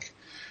the egg.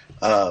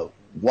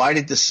 Why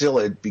did the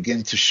psyllid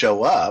begin to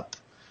show up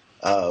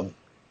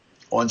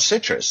on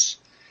citrus?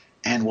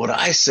 And what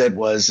I said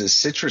is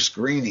citrus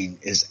greening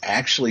is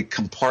actually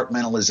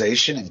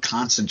compartmentalization and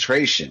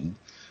concentration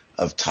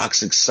of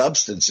toxic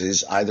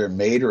substances either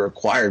made or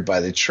acquired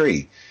by the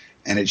tree,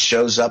 and it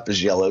shows up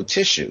as yellow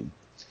tissue.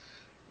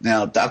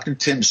 Now, Dr.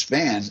 Tim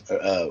Spann,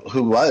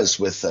 who was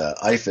with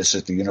IFAS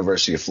at the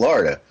University of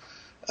Florida,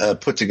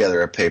 put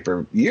together a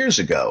paper years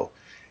ago,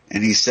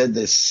 and he said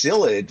the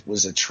psyllid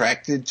was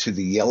attracted to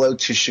the yellow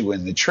tissue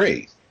in the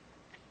tree.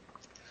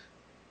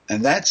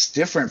 And that's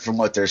different from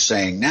what they're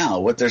saying now.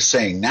 What they're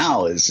saying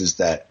now is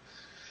that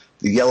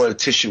the yellow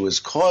tissue is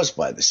caused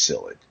by the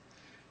psyllid.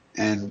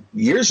 And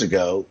years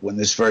ago, when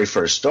this very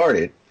first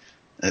started,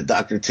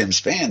 Dr. Tim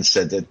Spann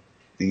said that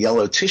the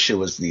yellow tissue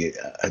was the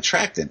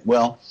attractant.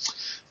 Well,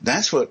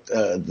 that's what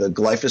the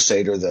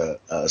glyphosate or the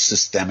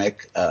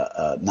systemic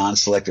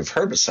non-selective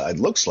herbicide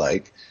looks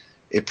like.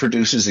 It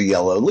produces a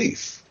yellow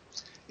leaf.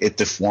 It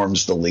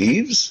deforms the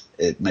leaves.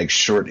 It makes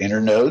short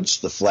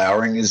internodes. The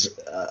flowering is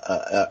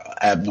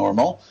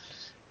abnormal.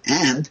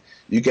 And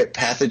you get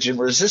pathogen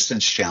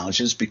resistance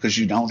challenges because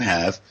you don't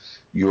have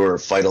your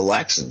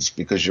phytolaxins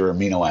because your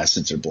amino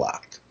acids are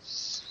blocked.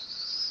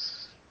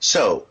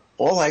 So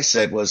all I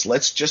said was,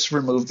 let's just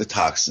remove the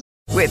toxin.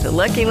 With the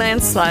Lucky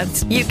Land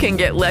Slots, you can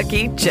get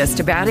lucky just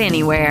about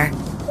anywhere.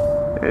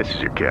 This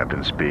is your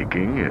captain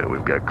speaking.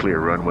 We've got clear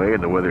runway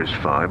and the weather's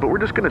fine, but we're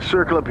just going to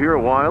circle up here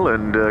a while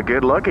and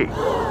get lucky.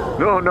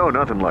 No,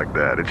 nothing like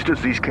that. It's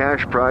just these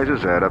cash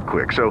prizes add up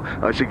quick. So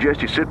I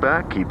suggest you sit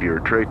back, keep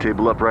your tray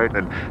table upright,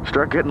 and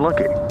start getting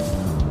lucky.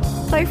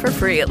 Play for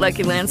free at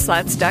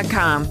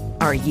LuckyLandSlots.com.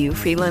 Are you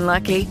feeling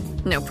lucky?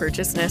 No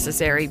purchase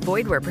necessary.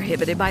 Void where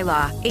prohibited by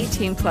law.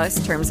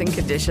 18+ terms and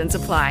conditions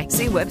apply.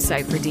 See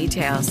website for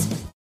details.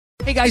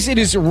 Hey guys, it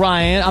is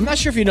Ryan. I'm not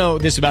sure if you know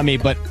this about me,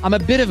 but I'm a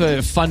bit of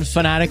a fun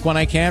fanatic when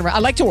I can. I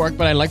like to work,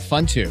 but I like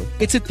fun too.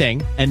 It's a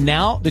thing. And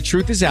now the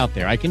truth is out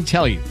there. I can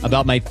tell you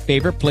about my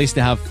favorite place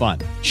to have fun.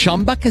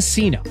 Chumba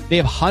Casino. They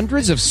have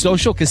hundreds of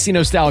social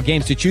casino style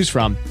games to choose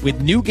from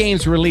with new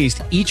games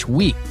released each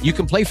week. You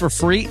can play for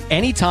free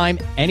anytime,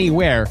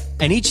 anywhere.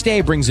 And each day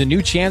brings a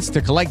new chance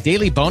to collect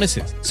daily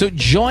bonuses. So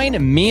join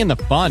me in the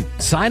fun.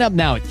 Sign up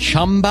now at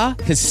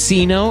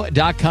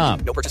ChumbaCasino.com.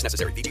 No purchase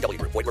necessary. VGW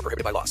Group. Void where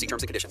prohibited by law. See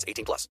terms and conditions.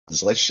 18+.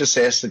 So let's just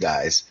ask the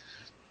guys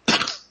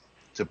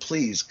to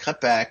please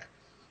cut back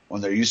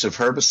on their use of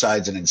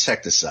herbicides and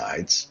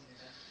insecticides.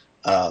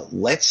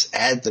 Let's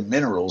add the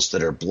minerals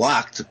that are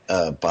blocked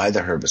by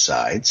the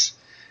herbicides.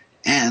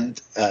 And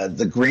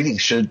the greening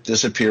should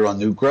disappear on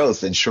new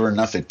growth. And sure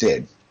enough, it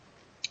did.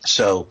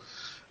 So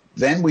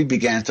then we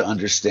began to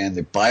understand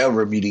that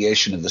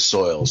bioremediation of the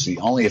soil is the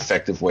only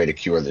effective way to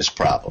cure this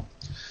problem.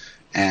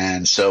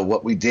 And so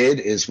what we did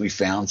is we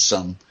found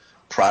some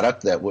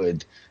product that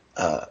would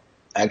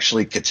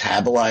actually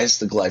catabolize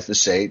the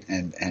glyphosate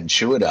and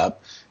chew it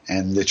up,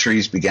 and the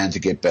trees began to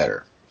get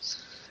better.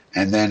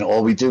 And then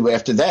all we do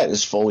after that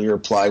is foliar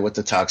apply what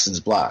the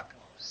toxins block.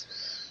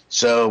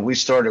 So we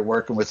started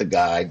working with a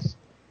guy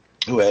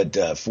who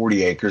had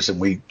 40 acres, and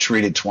we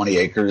treated 20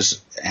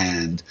 acres,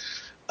 and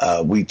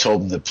we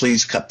told him to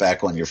please cut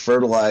back on your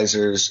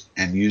fertilizers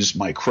and use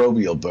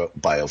microbial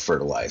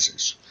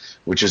biofertilizers,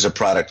 which is a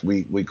product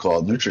we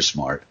call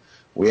Nutrismart.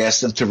 We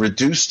asked them to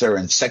reduce their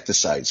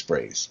insecticide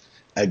sprays,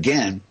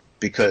 again,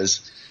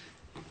 because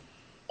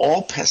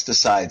all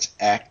pesticides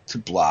act to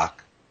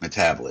block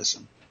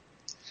metabolism.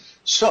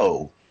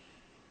 So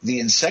the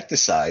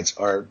insecticides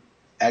are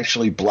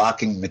actually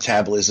blocking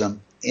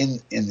metabolism in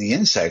the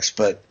insects,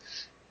 but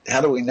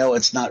how do we know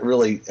it's not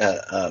really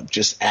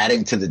just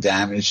adding to the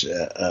damage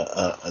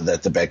that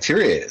the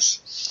bacteria is?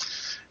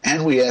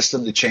 And we asked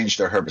them to change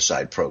their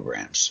herbicide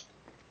programs.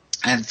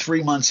 And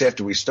 3 months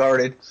after we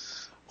started,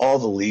 all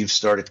the leaves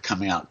started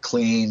coming out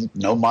clean,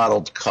 no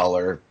mottled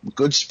color,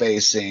 good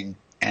spacing,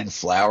 and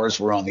flowers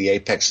were on the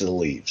apex of the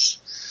leaves.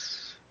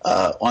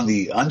 On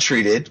the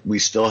untreated, we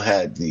still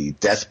had the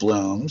death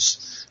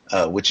blooms,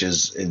 which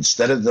is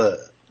instead of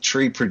the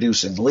tree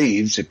producing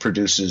leaves, it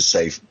produces,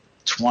 say,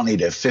 20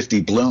 to 50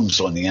 blooms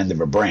on the end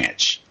of a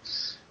branch.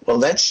 Well,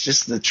 that's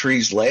just the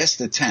tree's last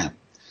attempt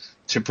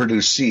to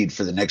produce seed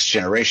for the next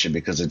generation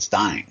because it's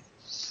dying.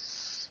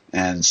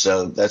 And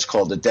so that's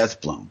called a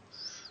death bloom.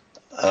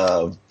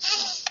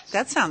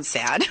 That sounds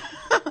sad.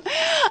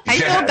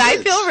 I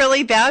feel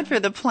really bad for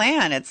the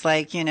plant. It's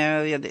like,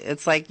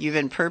 it's like you've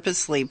been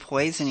purposely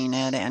poisoning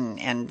it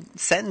and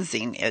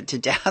sentencing it to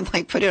death,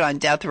 like put it on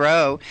death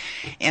row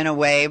in a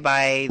way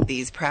by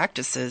these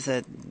practices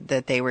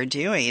that they were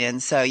doing.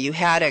 And so you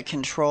had a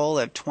control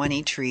of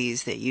 20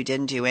 trees that you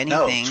didn't do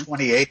anything. No,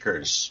 20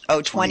 acres.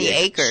 Oh, 20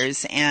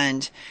 acres.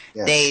 And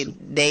yes.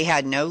 they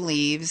had no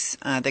leaves.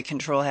 The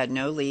control had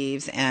no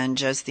leaves and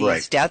just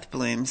these death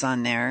blooms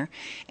on there.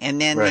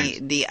 And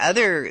then the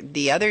other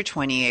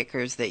 20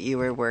 acres that you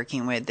were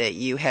working with that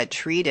you had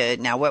treated.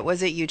 Now, what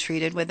was it you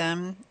treated with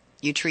them?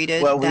 You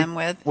treated them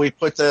with? We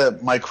put the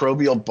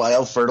microbial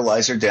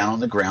biofertilizer down on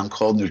the ground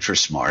called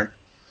NutriSmart.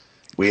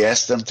 We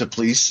asked them to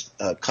please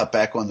cut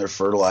back on their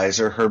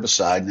fertilizer,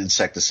 herbicide, and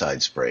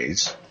insecticide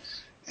sprays.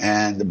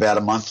 And about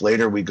a month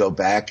later, we go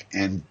back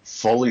and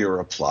foliar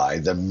apply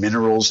the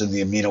minerals and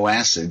the amino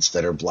acids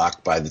that are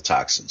blocked by the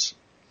toxins.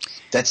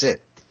 That's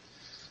it.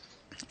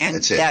 And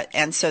That's it.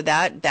 And so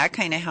that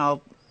kind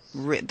of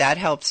that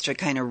helps to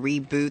kind of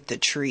reboot the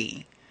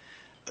tree.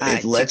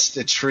 It lets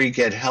the tree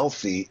get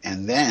healthy,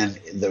 and then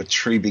the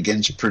tree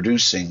begins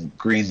producing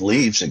green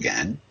leaves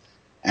again,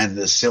 and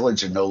the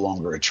psyllids are no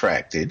longer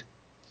attracted.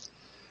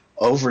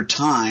 Over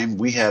time,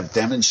 we have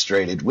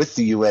demonstrated with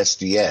the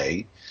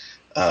USDA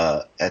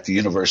at the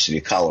University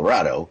of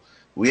Colorado,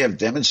 we have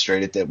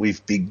demonstrated that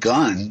we've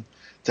begun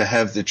to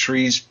have the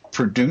trees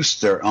produce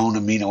their own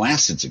amino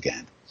acids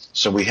again.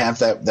 So we have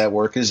that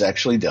work is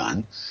actually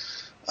done.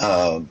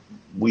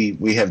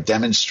 We have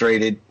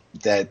demonstrated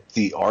that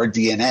the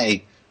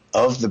rDNA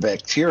of the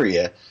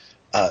bacteria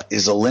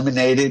is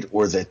eliminated,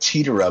 or the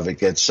titer of it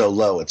gets so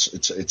low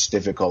it's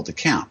difficult to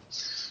count.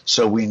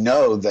 So we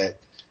know that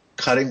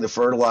cutting the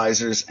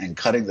fertilizers and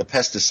cutting the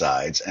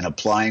pesticides and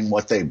applying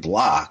what they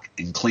block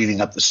and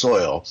cleaning up the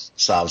soil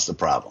solves the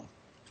problem.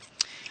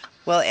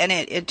 Well, and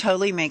it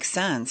totally makes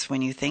sense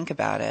when you think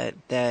about it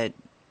that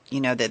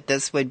that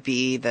this would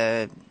be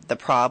the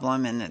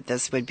problem and that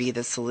this would be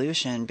the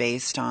solution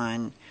based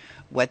on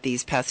what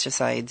these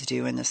pesticides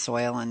do in the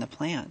soil and the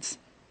plants.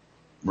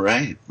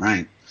 Right.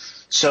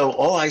 So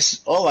all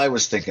I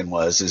was thinking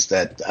is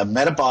that a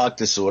metabolic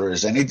disorder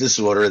is any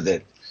disorder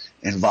that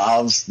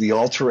involves the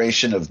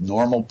alteration of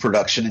normal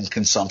production and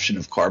consumption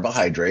of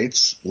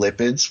carbohydrates,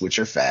 lipids, which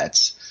are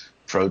fats,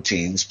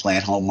 proteins,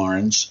 plant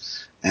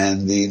hormones,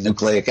 and the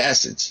nucleic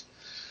acids.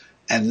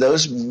 And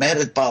those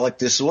metabolic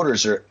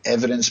disorders are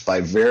evidenced by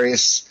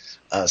various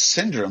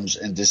syndromes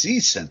and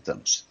disease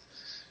symptoms.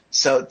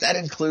 So that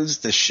includes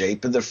the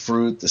shape of the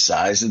fruit, the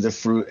size of the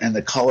fruit, and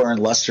the color and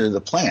luster of the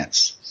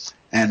plants.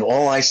 And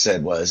all I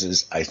said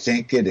is I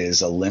think it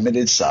is a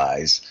limited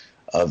size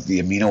of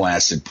the amino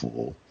acid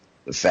pool,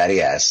 the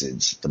fatty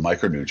acids, the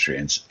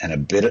micronutrients,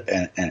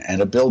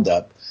 and a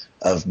buildup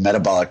of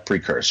metabolic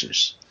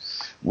precursors,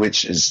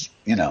 which is,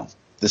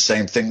 the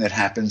same thing that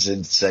happens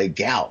in, say,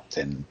 gout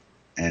and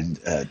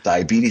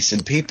diabetes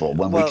in people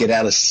when we get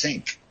out of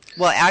sync.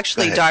 Well,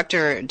 actually,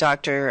 Dr.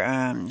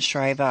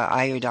 Shriva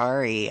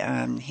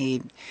Ayodari,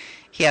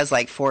 he has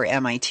like 4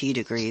 MIT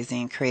degrees,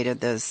 and he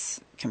created this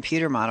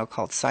computer model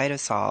called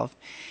Cytosolve,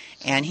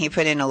 and he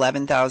put in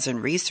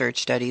 11,000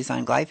 research studies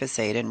on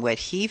glyphosate, and what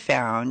he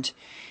found,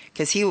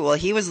 because he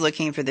was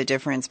looking for the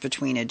difference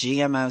between a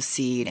GMO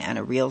seed and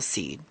a real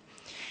seed.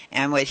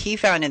 And what he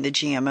found in the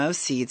GMO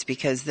seeds,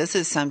 because this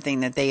is something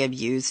that they have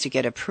used to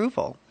get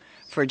approval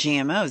for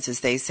GMOs, is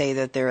they say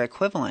that they're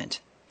equivalent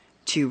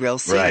to real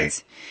seeds.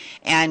 Right.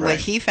 And what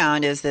he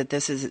found is that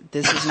this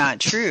is not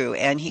true.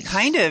 And it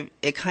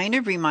kind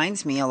of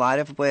reminds me a lot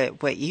of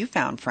what you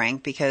found,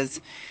 Frank,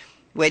 because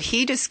what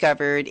he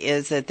discovered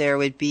is that there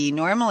would be,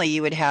 normally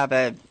you would have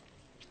a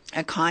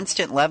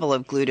constant level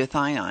of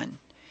glutathione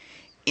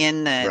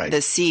in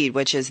the seed,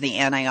 which is the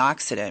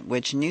antioxidant,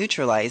 which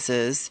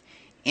neutralizes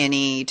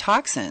any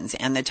toxins.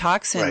 And the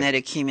toxin that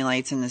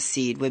accumulates in the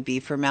seed would be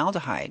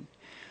formaldehyde,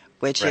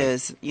 which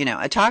is,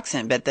 a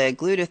toxin. But the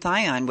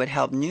glutathione would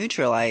help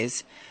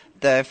neutralize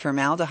the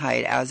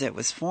formaldehyde as it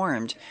was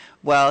formed.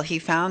 Well, he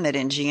found that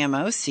in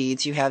GMO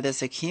seeds, you have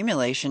this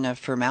accumulation of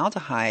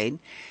formaldehyde,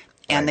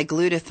 and the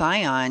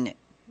glutathione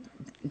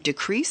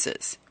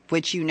decreases,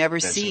 which you never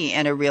see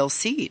in a real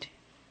seed.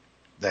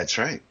 That's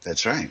right.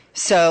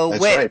 So,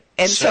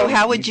 so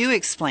how would you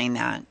explain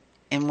that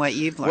in what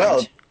you've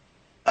learned?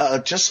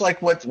 Well, just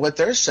like what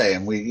they're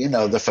saying,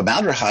 the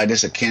formaldehyde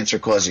is a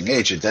cancer-causing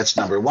agent. That's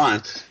number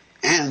one.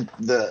 And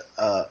the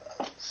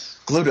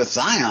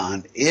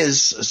glutathione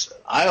is,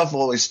 I have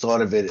always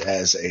thought of it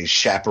as a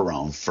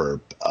chaperone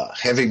for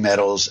heavy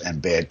metals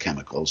and bad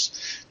chemicals,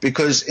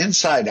 because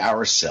inside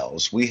our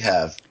cells we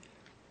have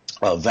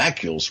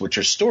vacuoles, which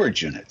are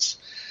storage units.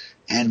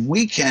 And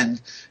we can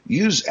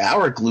use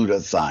our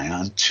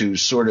glutathione to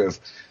sort of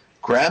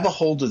grab a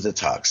hold of the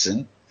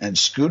toxin and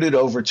scoot it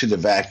over to the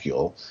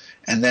vacuole,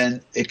 and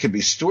then it can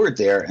be stored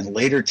there and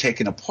later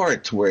taken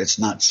apart to where it's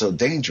not so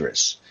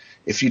dangerous.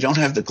 if you don't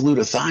have the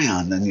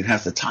glutathione, then you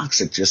have the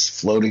toxic just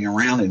floating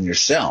around in your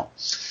cell.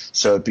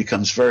 So it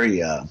becomes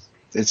very,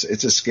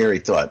 it's a scary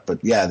thought.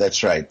 But yeah,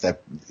 that's right.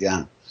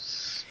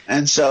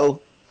 And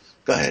so,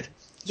 go ahead.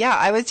 Yeah,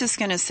 I was just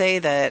going to say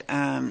that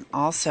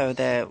also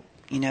that,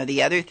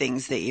 the other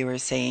things that you were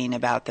saying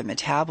about the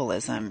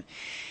metabolism,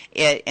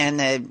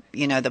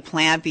 the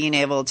plant being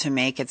able to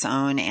make its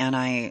own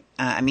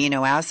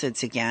amino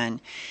acids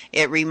again,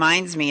 it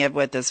reminds me of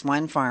what this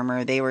one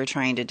farmer, they were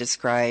trying to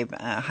describe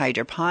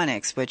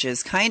hydroponics, which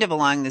is kind of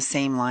along the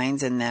same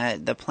lines in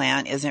that the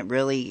plant isn't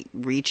really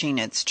reaching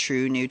its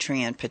true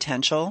nutrient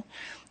potential,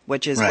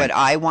 which is what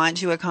I want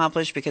to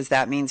accomplish, because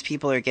that means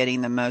people are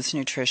getting the most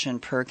nutrition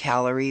per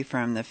calorie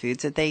from the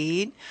foods that they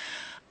eat.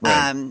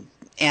 Right.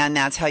 And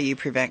that's how you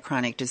prevent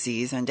chronic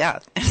disease and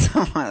death.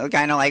 So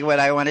kind of like what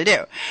I want to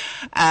do.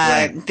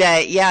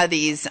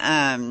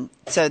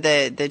 So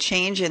the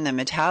change in the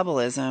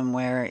metabolism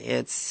where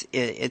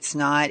it's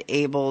not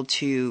able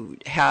to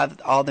have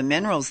all the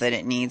minerals that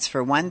it needs,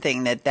 for one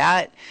thing,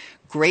 that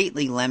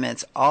greatly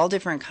limits all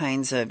different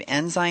kinds of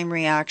enzyme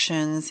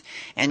reactions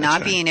and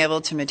not being able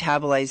to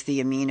metabolize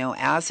the amino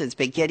acids,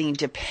 but getting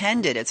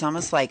dependent. It's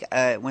almost like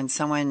when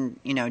someone,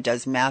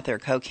 does meth or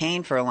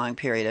cocaine for a long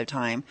period of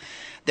time,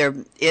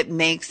 it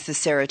makes the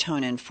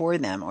serotonin for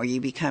them, or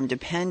you become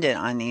dependent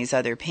on these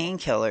other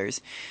painkillers.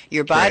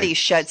 Your body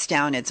shuts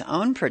down its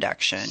own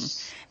production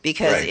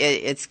because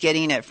it's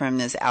getting it from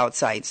this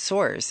outside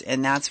source.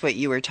 And that's what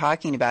you were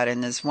talking about.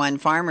 And this one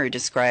farmer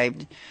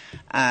described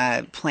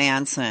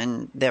plants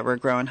that were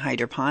grown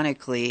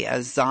hydroponically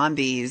as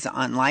zombies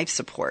on life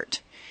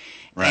support.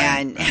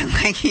 And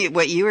like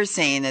what you were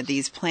saying, that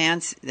these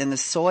plants in the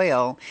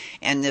soil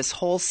and this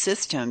whole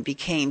system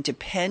became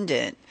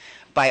dependent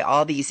by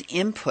all these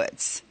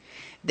inputs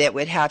that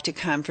would have to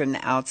come from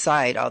the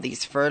outside, all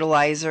these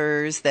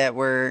fertilizers that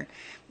were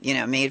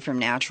made from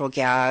natural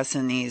gas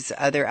and these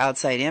other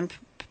outside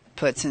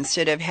inputs,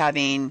 instead of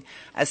having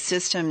a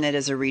system that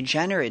is a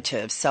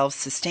regenerative,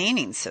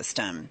 self-sustaining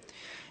system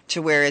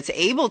to where it's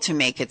able to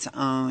make its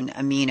own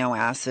amino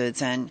acids.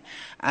 And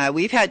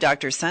we've had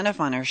Dr. Seneff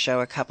on our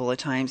show a couple of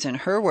times, and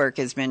her work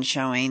has been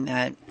showing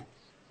that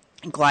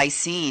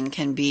glycine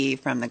can be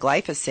from the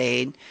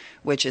glyphosate,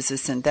 which is a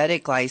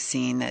synthetic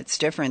glycine that's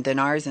different than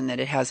ours in that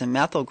it has a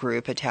methyl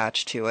group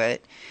attached to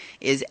it,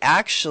 is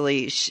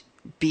actually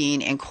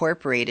being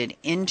incorporated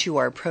into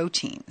our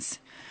proteins,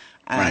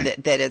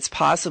 that it's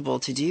possible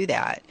to do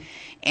that.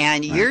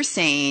 And you're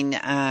saying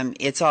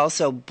it's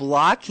also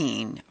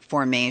blocking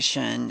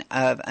formation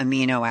of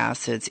amino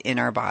acids in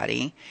our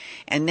body.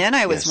 And then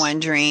I was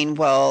wondering,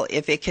 well,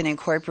 if it can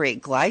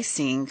incorporate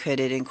glycine, could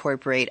it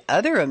incorporate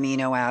other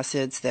amino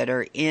acids that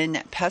are in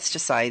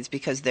pesticides?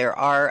 Because there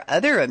are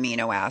other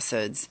amino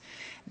acids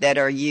that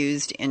are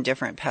used in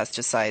different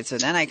pesticides. So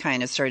then I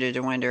kind of started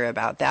to wonder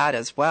about that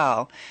as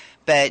well.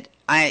 But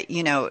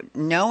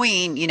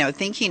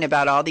thinking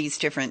about all these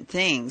different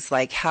things,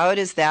 like how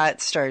does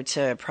that start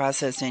to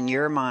process in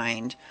your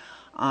mind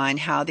on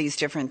how these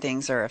different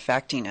things are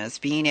affecting us?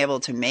 Being able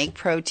to make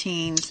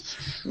proteins,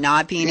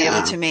 not being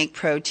able to make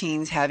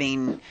proteins,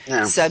 having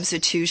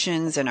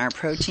substitutions in our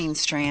protein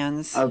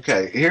strands.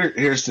 Okay,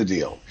 here's the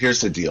deal.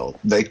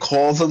 They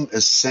call them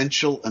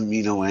essential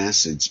amino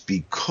acids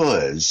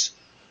because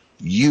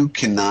you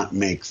cannot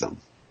make them.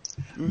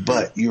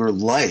 But your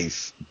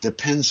life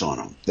depends on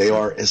them. They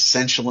are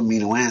essential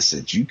amino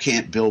acids. You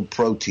can't build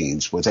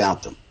proteins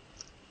without them.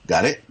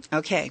 Got it?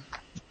 Okay.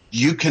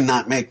 You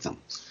cannot make them.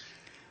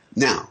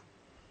 Now,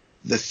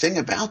 the thing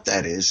about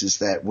that is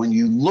that when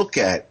you look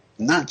at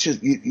not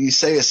just you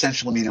say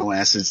essential amino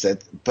acids,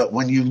 but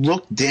when you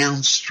look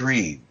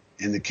downstream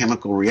in the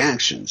chemical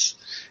reactions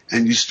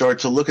and you start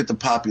to look at the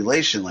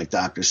population like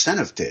Dr.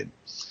 Seneff did,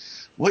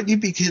 what you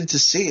begin to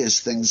see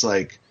is things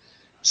like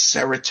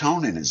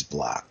serotonin is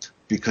blocked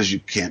because you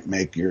can't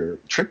make your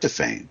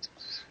tryptophan.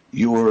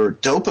 Your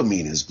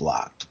dopamine is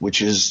blocked,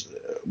 which is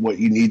what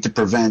you need to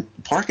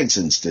prevent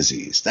Parkinson's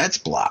disease. That's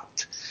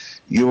blocked.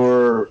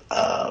 Your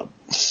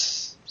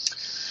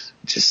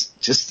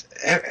just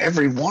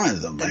every one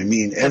of them. I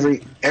mean, every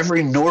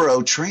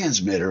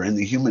neurotransmitter in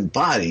the human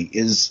body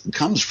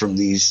comes from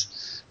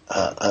these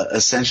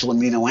essential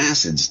amino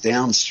acids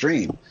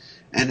downstream.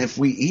 And if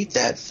we eat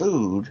that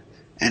food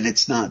and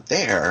it's not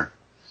there,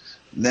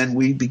 then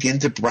we begin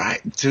to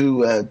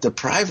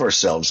deprive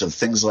ourselves of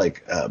things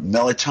like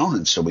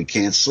melatonin, so we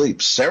can't sleep,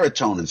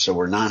 serotonin, so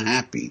we're not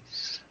happy,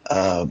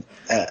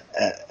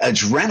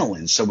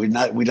 adrenaline, so we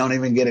don't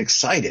even get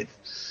excited.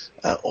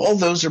 All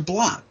those are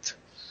blocked,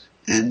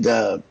 and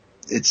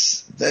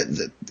it's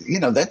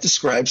that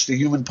describes the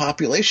human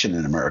population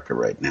in America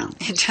right now.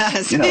 It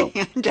does.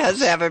 It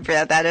does have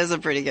that is a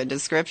pretty good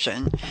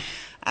description.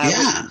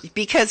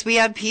 Because we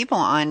have people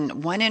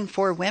 1 in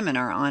 4 women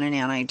are on an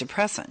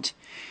antidepressant.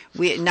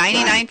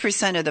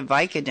 99% of the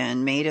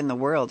Vicodin made in the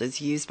world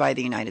is used by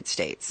the United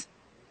States.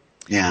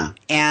 Yeah.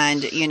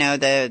 And,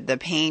 the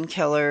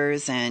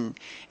painkillers and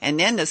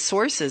then the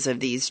sources of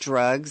these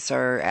drugs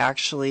are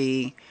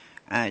actually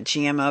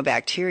GMO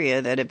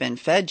bacteria that have been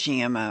fed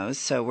GMOs.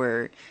 So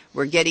we're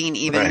getting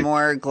even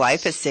more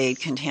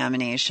glyphosate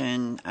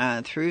contamination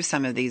through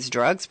some of these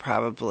drugs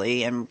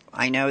probably. And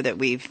I know that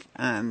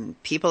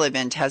people have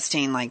been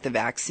testing like the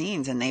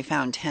vaccines, and they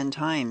found 10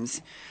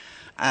 times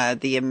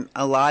the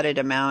allotted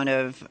amount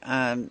of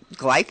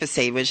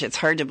glyphosate, which it's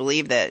hard to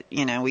believe that,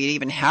 we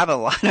even have a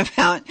lot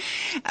amount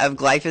of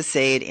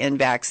glyphosate in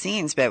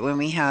vaccines. But when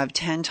we have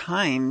 10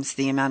 times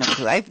the amount of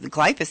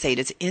glyphosate,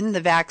 it's in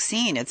the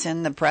vaccine, it's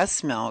in the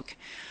breast milk.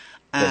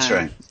 That's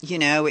right.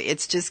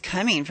 It's just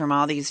coming from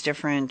all these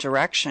different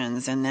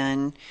directions, and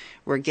then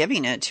we're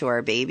giving it to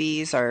our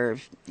babies. The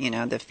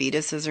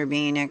fetuses are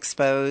being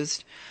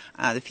exposed.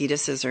 The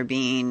fetuses are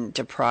being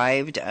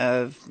deprived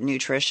of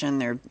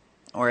nutrition.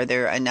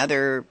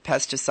 Another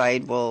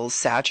pesticide will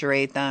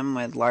saturate them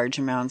with large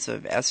amounts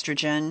of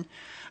estrogen,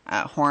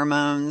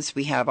 hormones.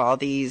 We have all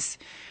these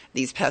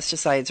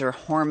pesticides are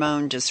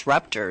hormone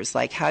disruptors.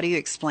 Like, how do you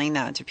explain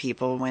that to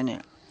people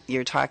when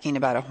you're talking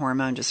about a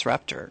hormone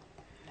disruptor?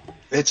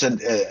 It's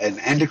an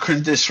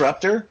endocrine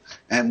disruptor,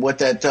 and what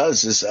that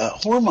does is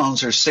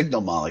hormones are signal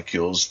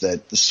molecules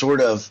that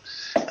sort of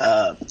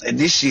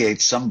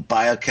initiate some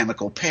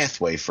biochemical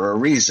pathway for a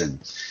reason.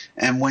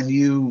 And when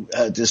you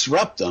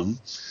disrupt them,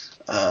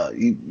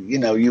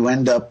 you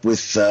end up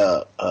with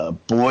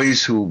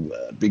boys who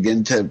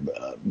begin to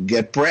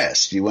get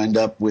breast. You end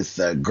up with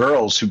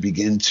girls who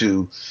begin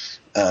to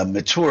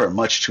mature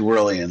much too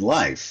early in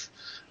life.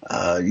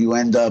 You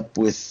end up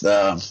with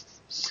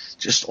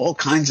just all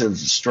kinds of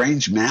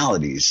strange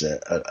maladies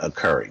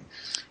occurring,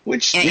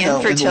 which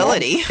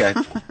infertility.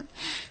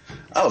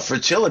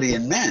 Fertility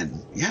in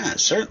men. Yeah,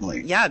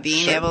 certainly. Yeah,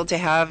 being able to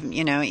have,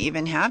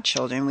 even have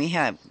children. We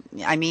have,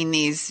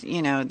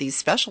 these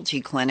specialty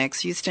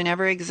clinics used to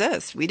never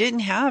exist. We didn't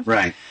have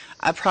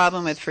a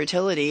problem with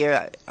fertility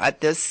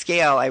at this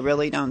scale. I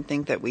really don't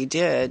think that we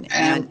did.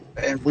 And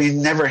we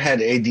never had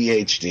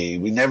ADHD.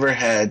 We never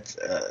had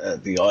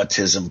the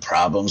autism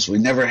problems. We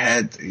never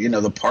had,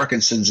 the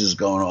Parkinson's is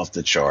going off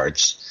the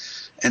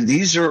charts. And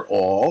these are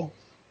all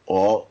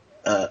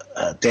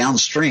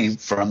downstream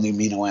from the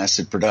amino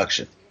acid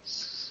production.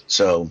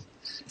 So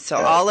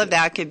all of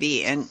that could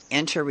be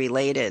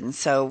interrelated. And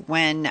so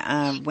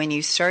when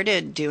you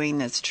started doing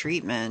this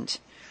treatment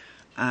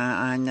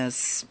on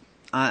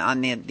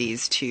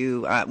these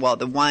two,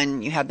 the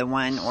one you had the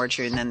one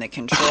orchard and then the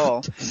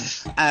control,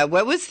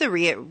 what was the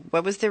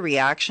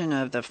reaction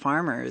of the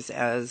farmers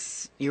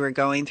as you were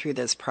going through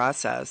this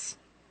process?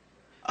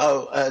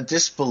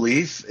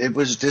 Disbelief. It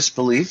was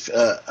disbelief,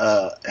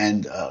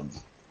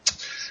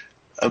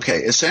 okay,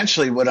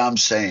 essentially what I'm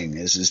saying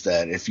is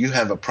that if you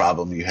have a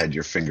problem, you had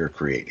your finger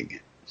creating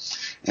it.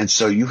 And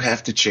so you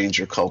have to change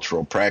your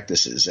cultural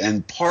practices.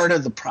 And part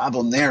of the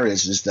problem there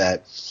is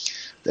that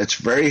that's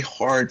very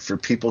hard for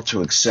people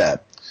to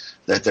accept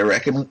that their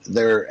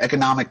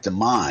economic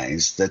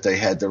demise, that they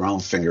had their own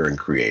finger in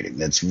creating.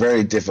 That's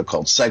very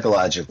difficult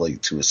psychologically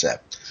to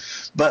accept.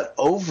 But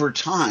over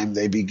time,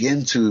 they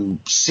begin to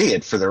see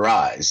it for their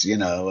eyes,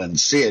 and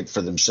see it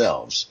for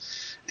themselves.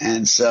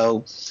 And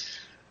so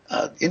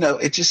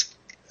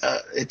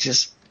it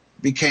just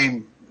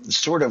became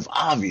sort of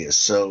obvious.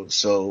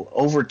 So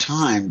over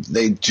time,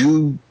 they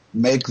do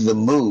make the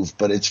move,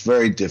 but it's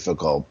very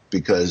difficult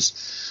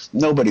because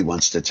nobody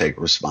wants to take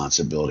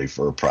responsibility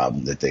for a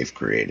problem that they've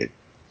created.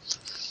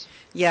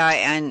 Yeah,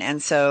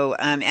 and so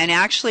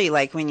actually,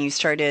 like when you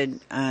started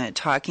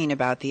talking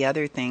about the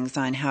other things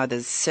on how the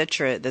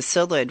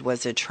psyllid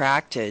was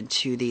attracted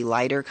to the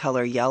lighter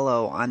color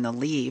yellow on the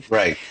leaf,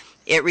 right?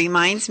 It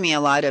reminds me a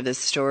lot of the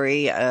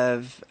story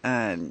of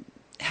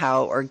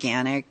how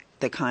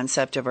the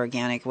concept of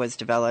organic was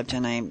developed,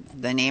 and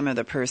the name of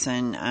the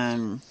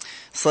person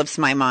slips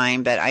my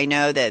mind, but I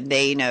know that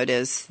they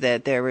noticed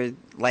that there were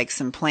like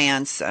some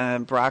plants,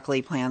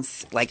 broccoli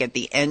plants, like at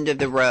the end of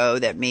the row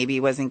that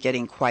maybe wasn't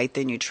getting quite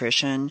the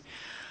nutrition.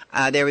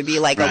 There would be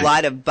like a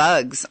lot of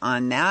bugs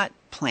on that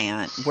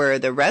plant, where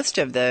the rest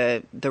of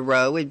the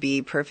row would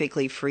be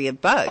perfectly free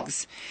of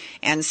bugs.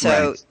 And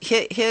so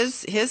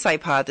his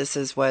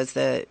hypothesis was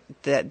that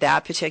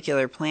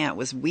particular plant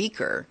was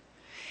weaker,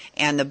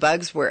 and the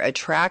bugs were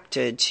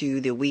attracted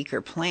to the weaker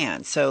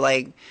plant. So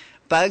like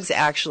bugs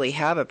actually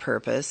have a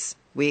purpose.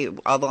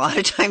 A lot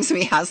of times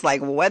we ask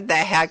like, what the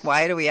heck?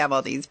 Why do we have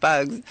all these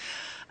bugs?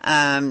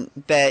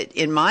 But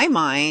in my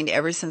mind,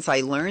 ever since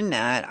I learned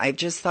that, I've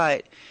just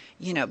thought,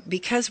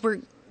 because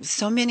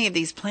so many of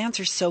these plants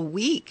are so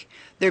weak,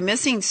 they're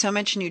missing so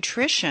much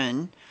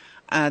nutrition.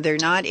 They're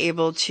not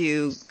able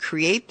to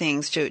create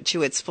things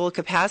to its full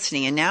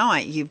capacity. And now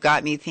you've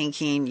got me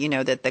thinking,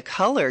 that the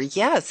color,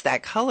 yes,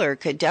 that color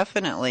could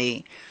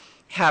definitely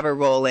have a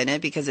role in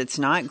it because it's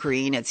not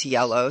green, it's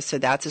yellow. So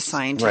that's a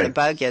sign to the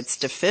bug it's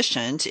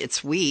deficient,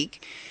 it's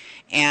weak.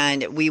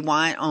 And we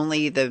want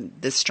only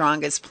the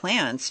strongest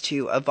plants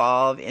to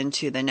evolve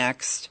into the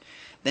next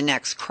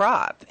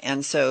crop.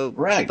 And so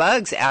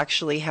bugs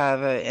actually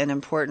have an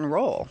important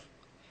role.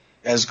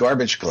 As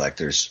garbage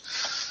collectors.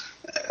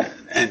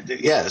 And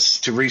yes,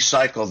 to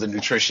recycle the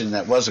nutrition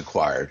that was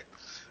acquired.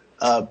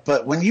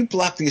 But when you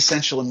block the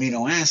essential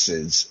amino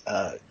acids,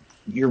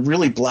 you're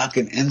really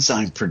blocking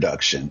enzyme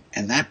production,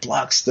 and that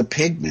blocks the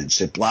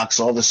pigments. It blocks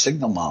all the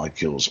signal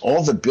molecules,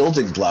 all the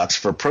building blocks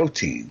for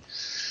protein.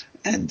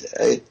 And,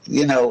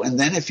 and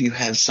then if you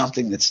have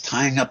something that's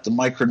tying up the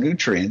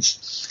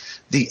micronutrients,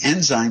 the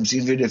enzymes,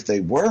 even if they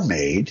were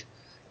made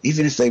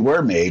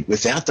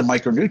without the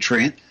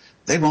micronutrient,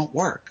 they won't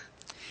work.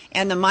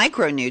 And the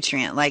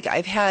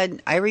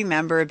micronutrient, I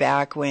remember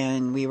back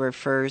when we were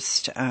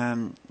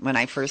when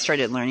I first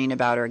started learning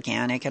about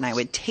organic, and I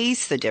would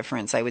taste the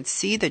difference. I would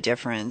see the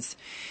difference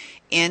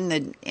in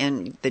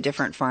the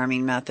different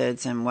farming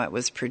methods and what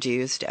was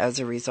produced as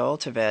a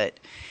result of it.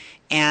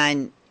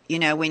 And,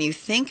 when you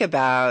think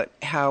about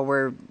how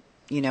we're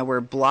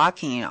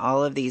blocking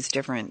all of these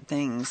different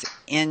things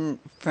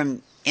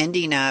from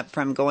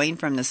going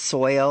from the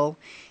soil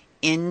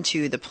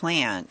into the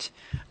plant,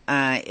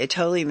 it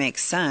totally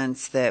makes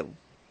sense that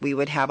we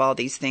would have all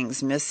these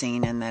things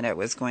missing and that it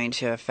was going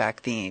to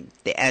affect the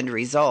end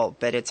result.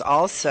 But it's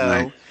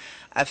also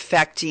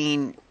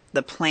affecting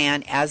the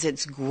plant as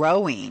it's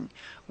growing,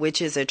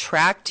 which is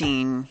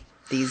attracting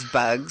these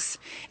bugs.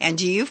 And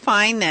do you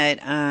find that,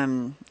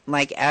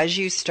 as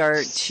you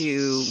start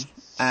to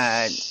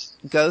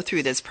go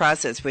through this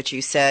process, which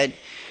you said,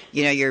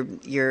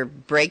 you're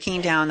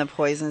breaking down the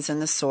poisons in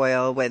the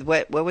soil with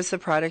what was the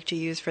product you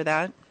used for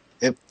that?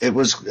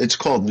 It's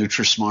called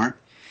NutriSmart.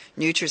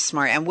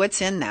 NutriSmart. And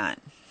what's in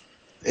that?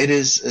 It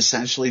is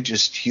essentially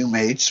just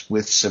humates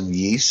with some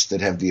yeast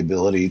that have the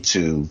ability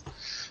to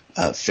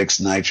fix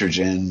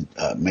nitrogen,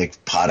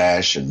 make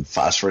potash and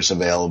phosphorus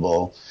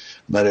available.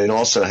 But it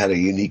also had a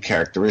unique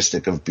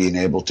characteristic of being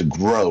able to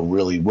grow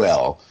really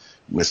well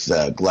with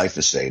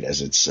glyphosate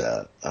as its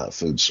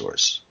food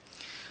source.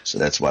 So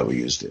that's why we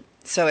used it.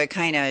 So it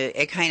kind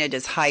of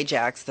just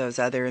hijacks those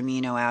other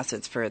amino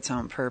acids for its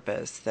own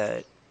purpose.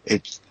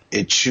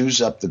 It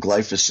chews up the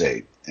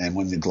glyphosate, and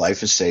when the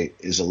glyphosate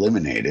is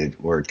eliminated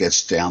or it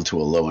gets down to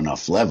a low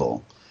enough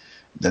level,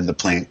 then the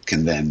plant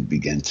can then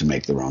begin to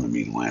make their own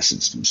amino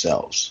acids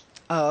themselves.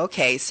 Oh,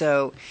 okay.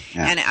 So,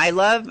 and I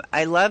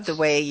love the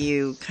way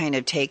you kind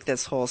of take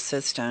this whole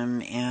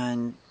system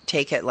and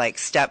take it like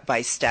step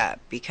by step,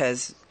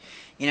 because,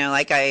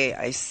 like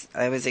I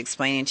was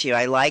explaining to you,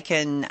 I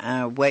liken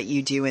what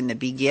you do in the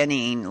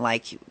beginning,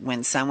 like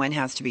when someone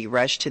has to be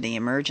rushed to the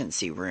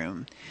emergency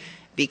room,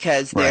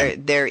 because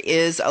there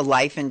is a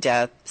life and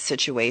death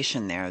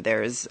situation there.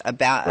 There's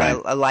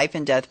a life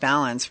and death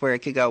balance where it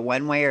could go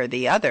one way or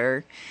the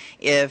other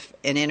if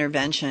an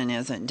intervention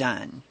isn't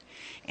done.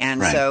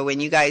 And so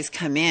when you guys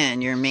come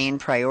in, your main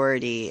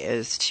priority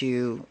is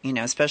to,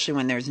 especially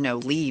when there's no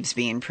leaves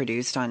being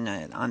produced on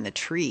the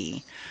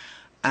tree,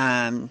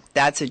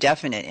 that's a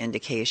definite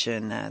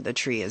indication that the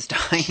tree is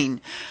dying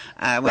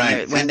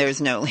when there's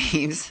no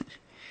leaves.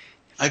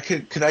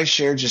 Could I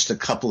share just a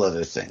couple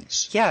other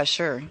things? Yeah,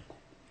 sure.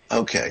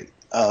 Okay.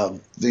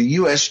 The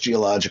U.S.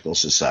 Geological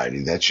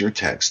Society, that's your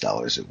tax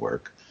dollars at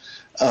work,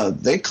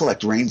 they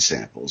collect rain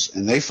samples,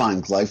 and they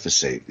find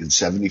glyphosate in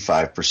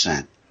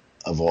 75%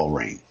 of all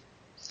rain.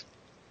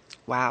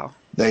 Wow.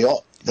 They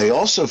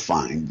also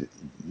find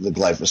the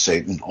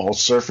glyphosate in all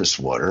surface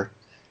water,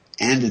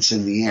 and it's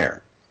in the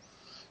air.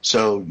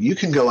 So you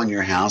can go in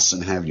your house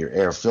and have your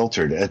air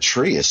filtered. A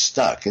tree is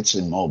stuck. It's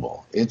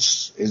immobile.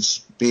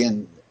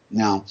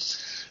 Now,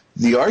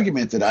 the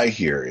argument that I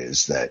hear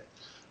is that,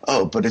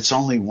 but it's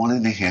only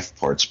 1.5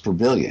 parts per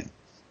billion.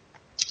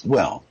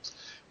 Well,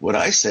 what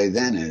I say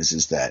then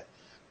is that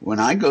when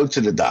I go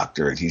to the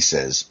doctor and he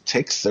says,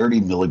 take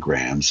 30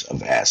 milligrams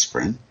of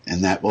aspirin,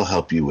 and that will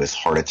help you with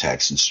heart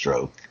attacks and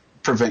stroke,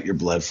 prevent your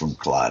blood from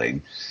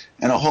clotting,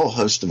 and a whole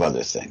host of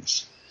other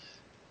things.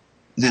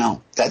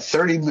 Now,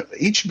 that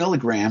each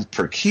milligram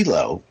per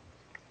kilo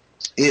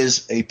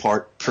is a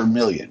part per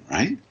million,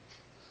 right?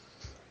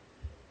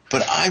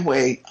 But I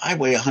weigh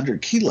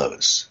 100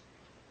 kilos.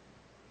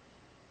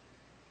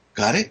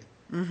 Got it?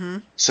 Mm-hmm.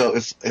 So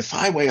if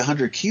I weigh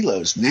 100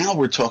 kilos, now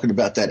we're talking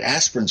about that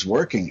aspirin's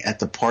working at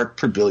the part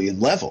per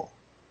billion level.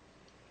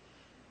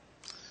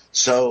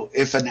 So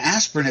if an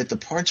aspirin at the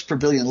parts per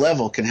billion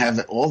level can have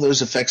all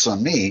those effects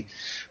on me,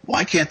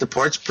 why can't the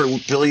parts per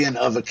billion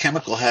of a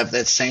chemical have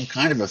that same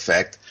kind of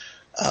effect,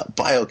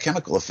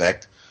 biochemical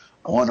effect,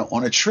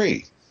 on a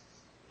tree?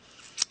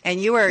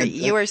 And you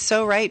are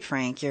so right,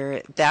 Frank.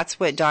 That's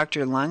what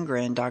Dr.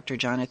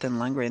 Jonathan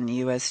Lundgren,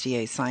 the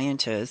USDA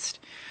scientist,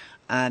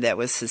 that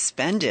was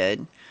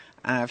suspended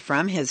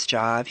from his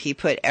job. He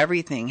put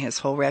everything, his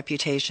whole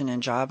reputation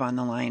and job on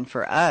the line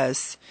for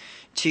us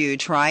to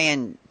try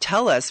and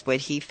tell us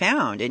what he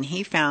found. And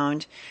he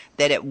found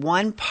that at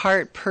 1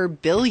 part per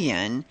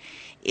billion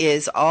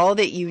is all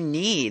that you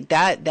need.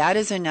 That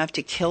is enough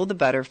to kill the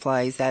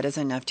butterflies. That is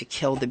enough to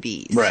kill the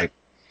bees. Right.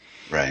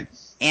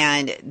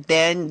 And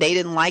then they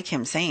didn't like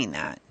him saying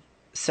that.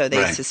 So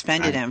they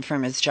suspended him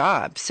from his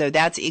job. So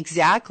that's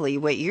exactly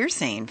what you're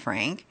saying,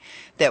 Frank,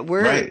 that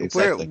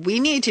we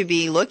need to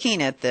be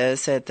looking at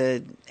this at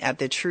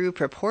the true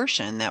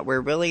proportion, that we're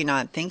really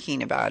not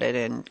thinking about it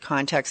in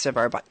context of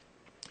our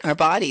our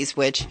bodies,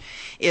 which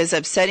is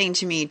upsetting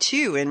to me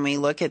too when we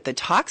look at the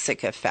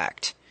toxic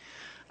effect.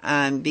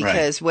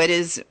 Because what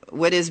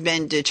has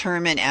been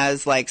determined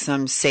as like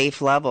some safe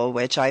level,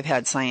 which I've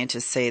had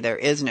scientists say there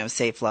is no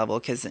safe level,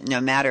 because no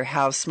matter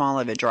how small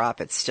of a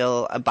drop, it's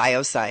still a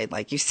biocide,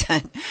 like you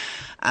said.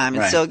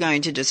 It's still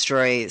going to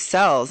destroy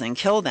cells and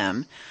kill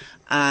them.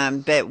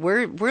 But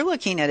we're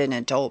looking at an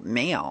adult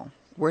male.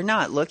 We're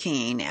not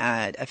looking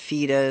at a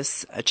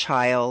fetus, a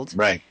child.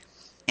 Right.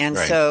 And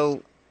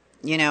so,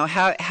 you know,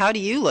 how do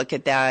you look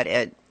at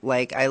that?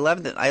 Like, I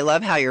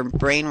love how your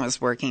brain was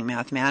working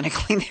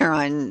mathematically there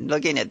on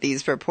looking at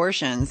these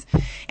proportions.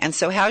 And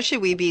so how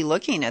should we be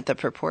looking at the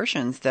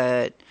proportions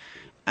that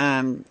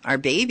our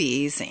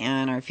babies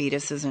and our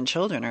fetuses and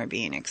children are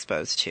being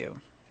exposed to?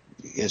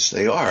 Yes,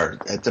 they are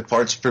at the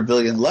parts per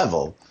billion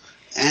level.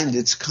 And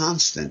it's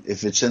constant.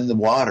 If it's in the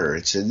water,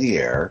 it's in the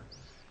air,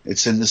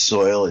 it's in the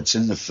soil, it's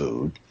in the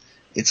food.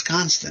 It's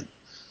constant.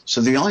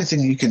 So the only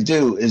thing you can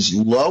do is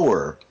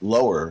lower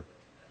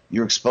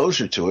your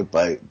exposure to it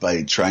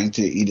by trying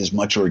to eat as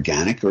much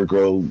organic or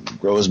grow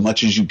as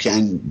much as you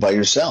can by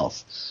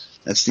yourself.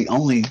 That's the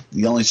only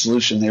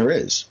solution there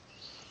is.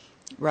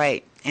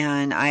 Right.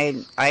 And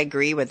I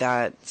agree with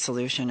that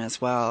solution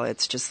as well.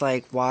 It's just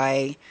like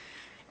and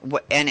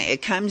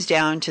it comes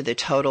down to the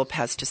total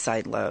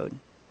pesticide load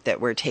that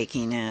we're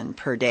taking in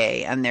per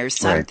day. And there's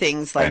some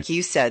things, like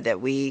you said, that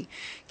we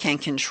can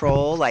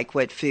control, like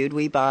what food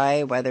we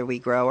buy, whether we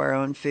grow our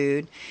own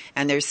food.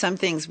 And there's some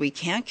things we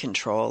can't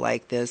control,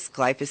 like this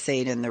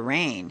glyphosate in the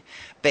rain.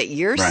 But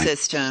your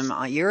system,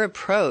 your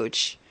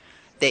approach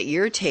that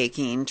you're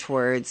taking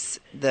towards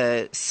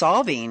the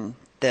solving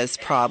this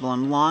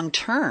problem long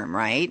term,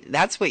 right?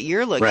 That's what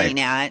you're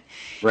looking at.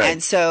 Right.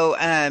 And so,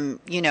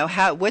 you know,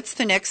 what's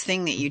the next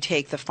thing that you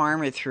take the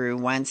farmer through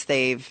once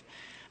you've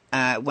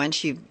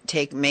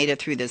made it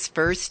through this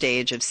first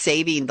stage of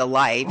saving the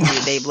life?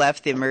 They've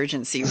left the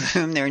emergency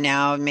room. They're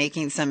now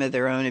making some of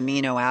their own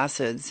amino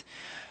acids.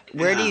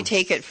 Where do you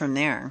take it from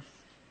there?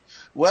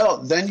 Well,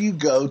 then you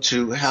go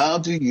to how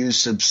do you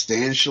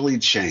substantially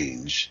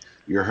change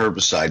your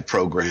herbicide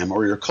program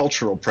or your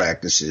cultural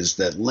practices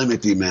that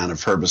limit the amount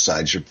of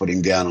herbicides you're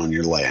putting down on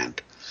your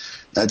land.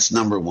 That's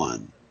number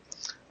one.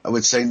 I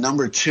would say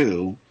number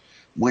two,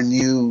 when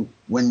you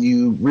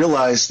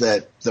realize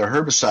that the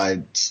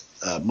herbicides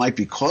might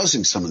be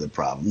causing some of the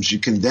problems, you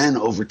can then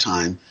over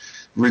time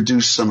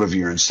reduce some of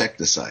your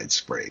insecticide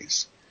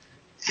sprays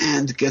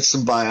and get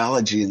some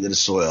biology into the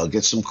soil,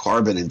 get some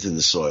carbon into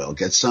the soil,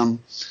 get some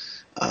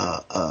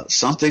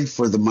something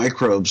for the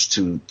microbes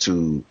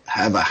to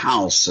have a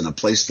house and a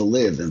place to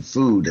live and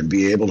food and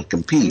be able to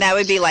compete. And that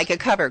would be like a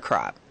cover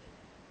crop.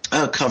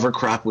 A cover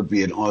crop would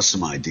be an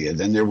awesome idea.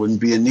 Then there wouldn't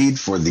be a need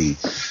for the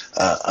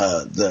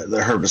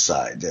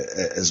herbicide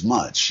as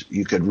much.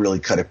 You could really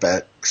cut it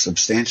back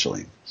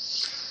substantially.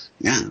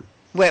 Yeah.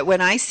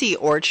 When I see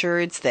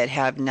orchards that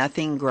have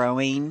nothing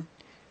growing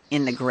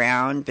in the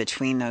ground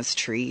between those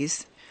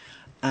trees,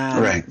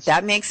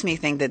 that makes me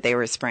think that they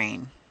were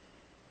spraying.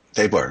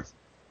 They were.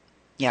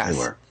 Yes. They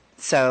were.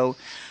 So,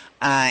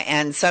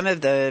 and some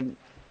of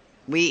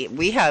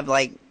we have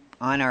like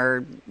on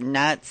our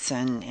nuts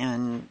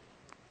and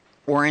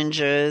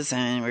oranges,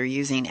 and we're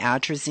using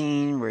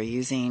atrazine. We're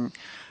using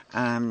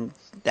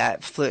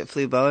that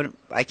flubot.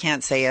 I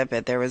can't say it,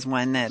 but there was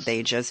one that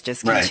they just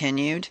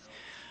discontinued.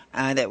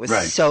 That was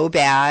so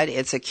bad,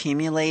 it's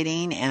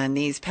accumulating, and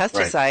these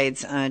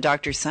pesticides,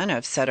 Dr.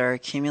 Sunoff said, are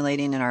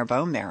accumulating in our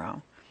bone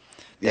marrow.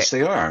 Yes,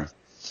 they are.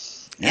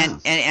 Yeah.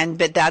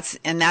 But that's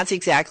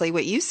exactly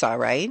what you saw,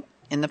 right,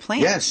 in the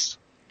plant.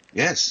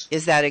 Yes.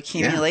 Is that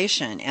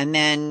accumulation? Yeah. And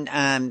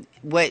then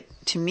what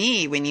to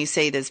me, when you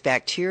say this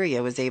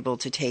bacteria was able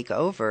to take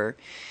over,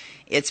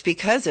 it's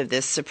because of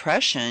this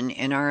suppression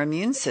in our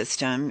immune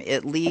system.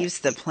 It leaves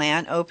the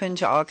plant open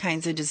to all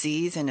kinds of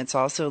disease, and it's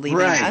also leaving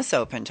us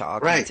open to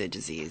all kinds of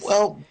disease.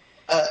 Well,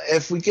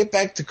 if we get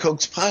back to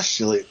Koch's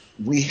postulate,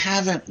 we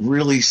haven't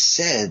really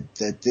said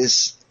that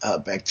this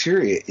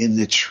bacteria in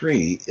the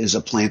tree is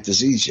a plant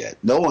disease yet.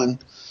 No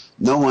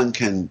one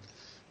can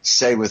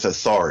say with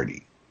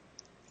authority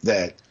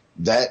that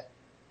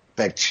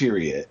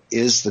bacteria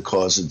is the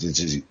cause of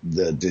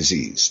the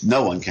disease.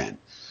 No one can.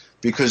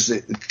 Because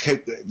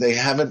they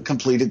haven't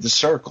completed the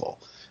circle.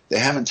 They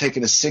haven't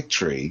taken a sick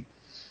tree.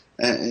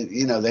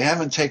 They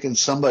haven't taken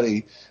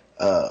somebody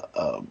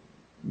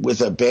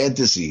with a bad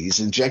disease,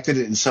 injected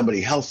it in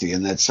somebody healthy,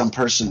 and that some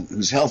person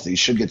who's healthy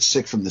should get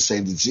sick from the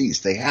same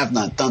disease. They have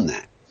not done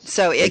that.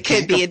 So it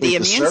could be the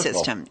immune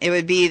system. It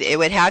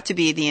would have to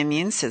be the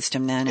immune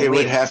system then. It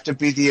would have to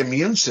be the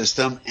immune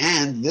system,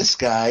 and this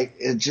guy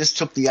just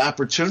took the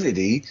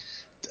opportunity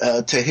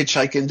to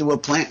hitchhike into a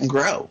plant and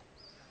grow.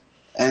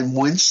 And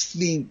once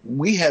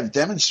we have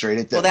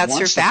demonstrated that. Well, that's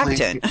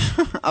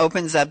surfactant.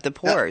 Opens up the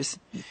pores.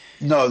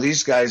 No,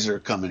 these guys are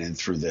coming in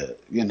through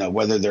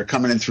whether they're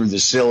coming in through the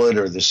psyllid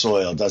or the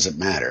soil doesn't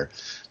matter.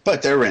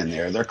 But they're in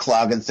there. They're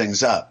clogging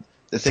things up.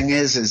 The thing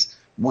is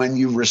when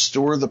you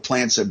restore the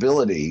plant's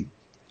ability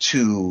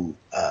to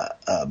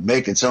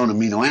make its own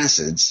amino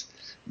acids,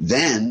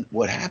 then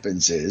what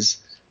happens is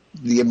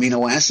the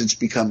amino acids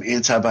become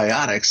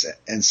antibiotics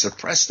and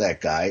suppress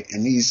that guy,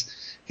 and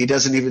he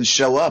doesn't even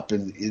show up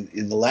in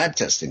the lab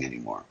testing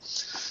anymore.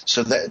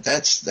 So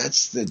that's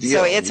the deal.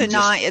 So it's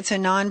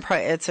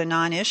a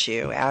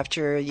non-issue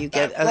after you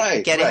get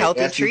a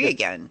healthy tree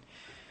again.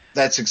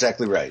 That's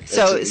exactly right.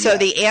 So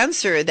the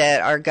answer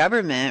that our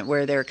government,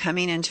 where they're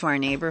coming into our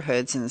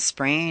neighborhoods and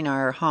spraying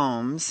our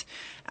homes,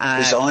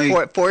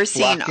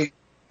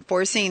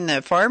 forcing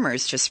the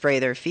farmers to spray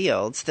their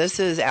fields, this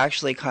is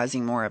actually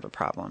causing more of a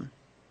problem.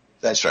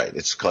 That's right.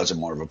 It's causing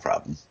more of a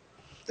problem.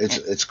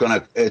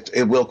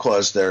 It will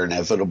cause their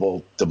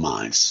inevitable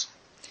demise.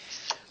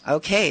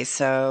 Okay,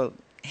 so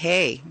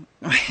hey,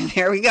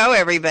 there we go,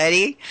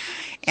 everybody.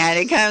 And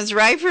it comes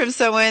right from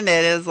someone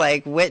that has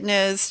like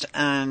witnessed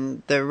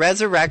the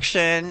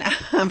resurrection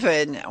of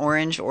an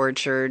orange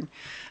orchard,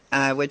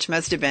 which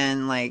must have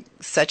been like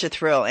such a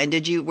thrill. And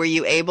were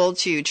you able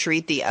to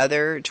treat the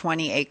other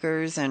 20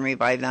 acres and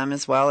revive them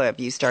as well? Have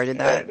you started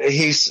that?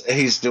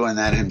 He's doing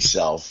that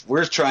himself.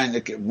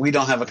 We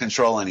don't have a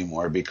control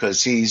anymore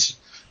because he's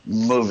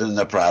moving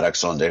the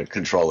products on the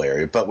control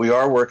area. But we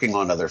are working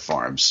on other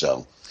farms,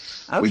 so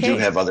we do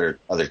have other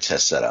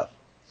tests set up.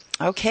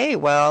 Okay,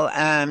 well,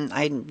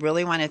 I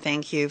really want to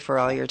thank you for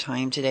all your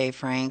time today,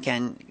 Frank.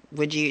 And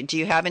do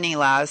you have any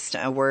last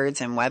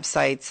words and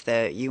websites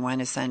that you want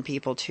to send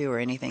people to, or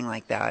anything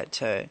like that,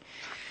 to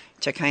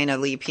kind of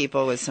leave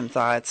people with some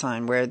thoughts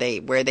on where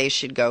they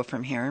should go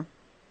from here?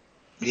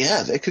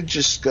 Yeah, they could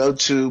just go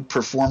to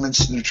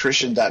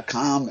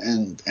performancenutrition.com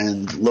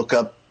and look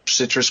up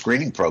Citrus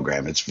Greening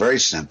Program. It's very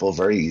simple,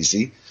 very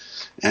easy,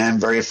 and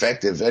very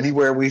effective.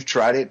 Anywhere we've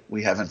tried it,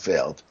 we haven't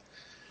failed.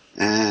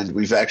 And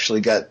we've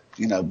actually been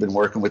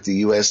working with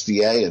the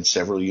USDA and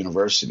several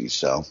universities.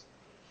 So,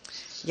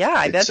 yeah,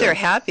 I bet they're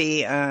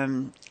happy.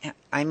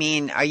 I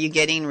mean, are you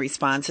getting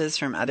responses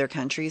from other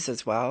countries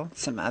as well?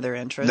 Some other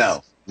interests?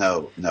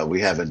 No,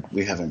 we haven't.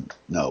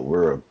 No,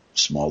 we're a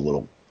small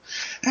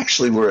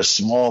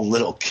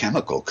little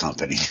chemical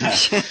company.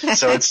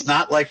 So it's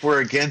not like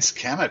we're against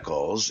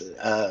chemicals.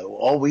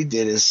 All we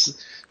did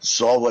is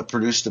saw what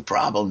produced the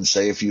problem and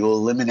say, if you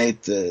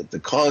eliminate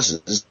the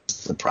causes,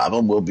 the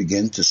problem will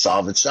begin to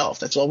solve itself.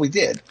 That's all we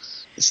did.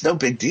 It's no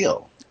big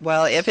deal.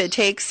 Well, if it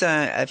takes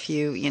a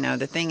few,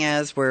 the thing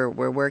is we're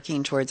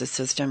working towards a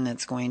system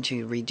that's going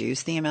to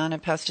reduce the amount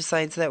of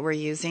pesticides that we're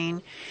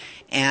using.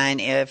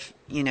 And if,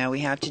 we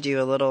have to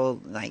do a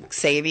little like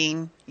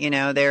saving,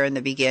 there in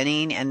the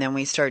beginning, and then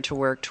we start to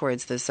work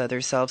towards this other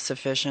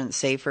self-sufficient,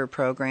 safer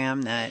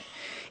program that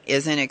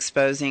isn't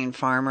exposing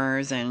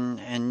farmers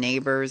and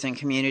neighbors and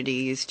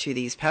communities to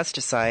these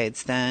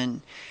pesticides,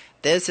 then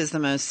this is the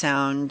most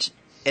sound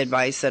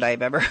advice that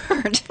I've ever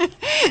heard.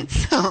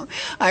 So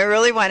I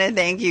really want to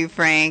thank you,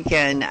 Frank,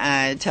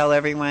 and tell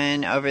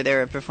everyone over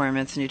there at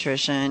Performance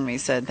Nutrition, we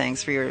said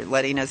thanks for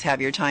letting us have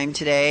your time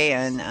today,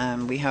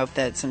 and we hope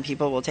that some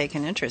people will take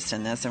an interest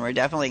in this, and we're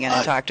definitely going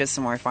to talk to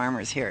some more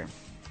farmers here.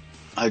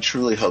 I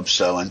truly hope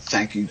so, and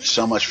thank you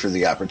so much for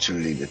the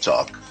opportunity to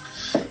talk.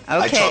 Okay.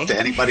 I talk to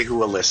anybody who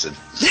will listen.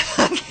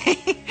 Okay.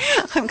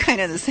 I'm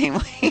kind of the same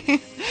way.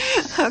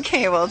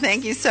 Okay, well,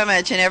 thank you so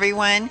much. And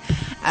everyone,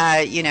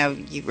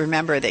 you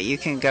remember that you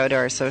can go to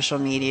our social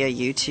media,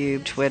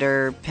 YouTube,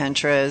 Twitter,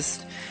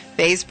 Pinterest,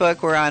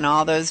 Facebook. We're on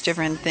all those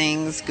different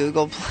things,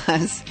 Google+. We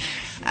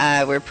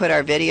put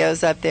our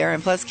videos up there.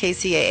 And plus,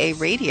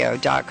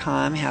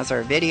 KCAAradio.com has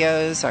our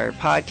videos, our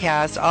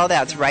podcast, all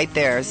that's right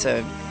there.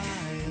 So,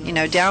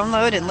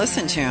 download and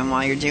listen to them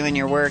while you're doing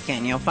your work,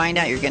 and you'll find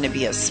out you're going to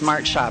be a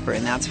smart shopper,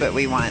 and that's what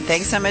we want.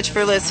 Thanks so much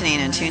for listening,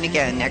 and tune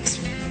again next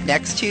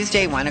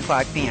Tuesday, 1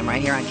 o'clock p.m.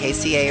 right here on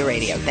KCAA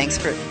Radio. Thanks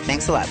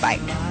a lot. Bye.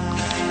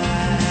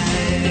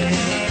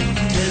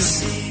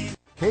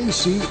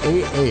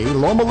 KCAA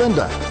Loma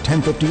Linda,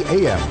 1050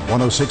 AM,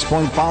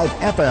 106.5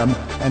 FM,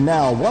 and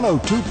now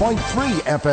 102.3 FM.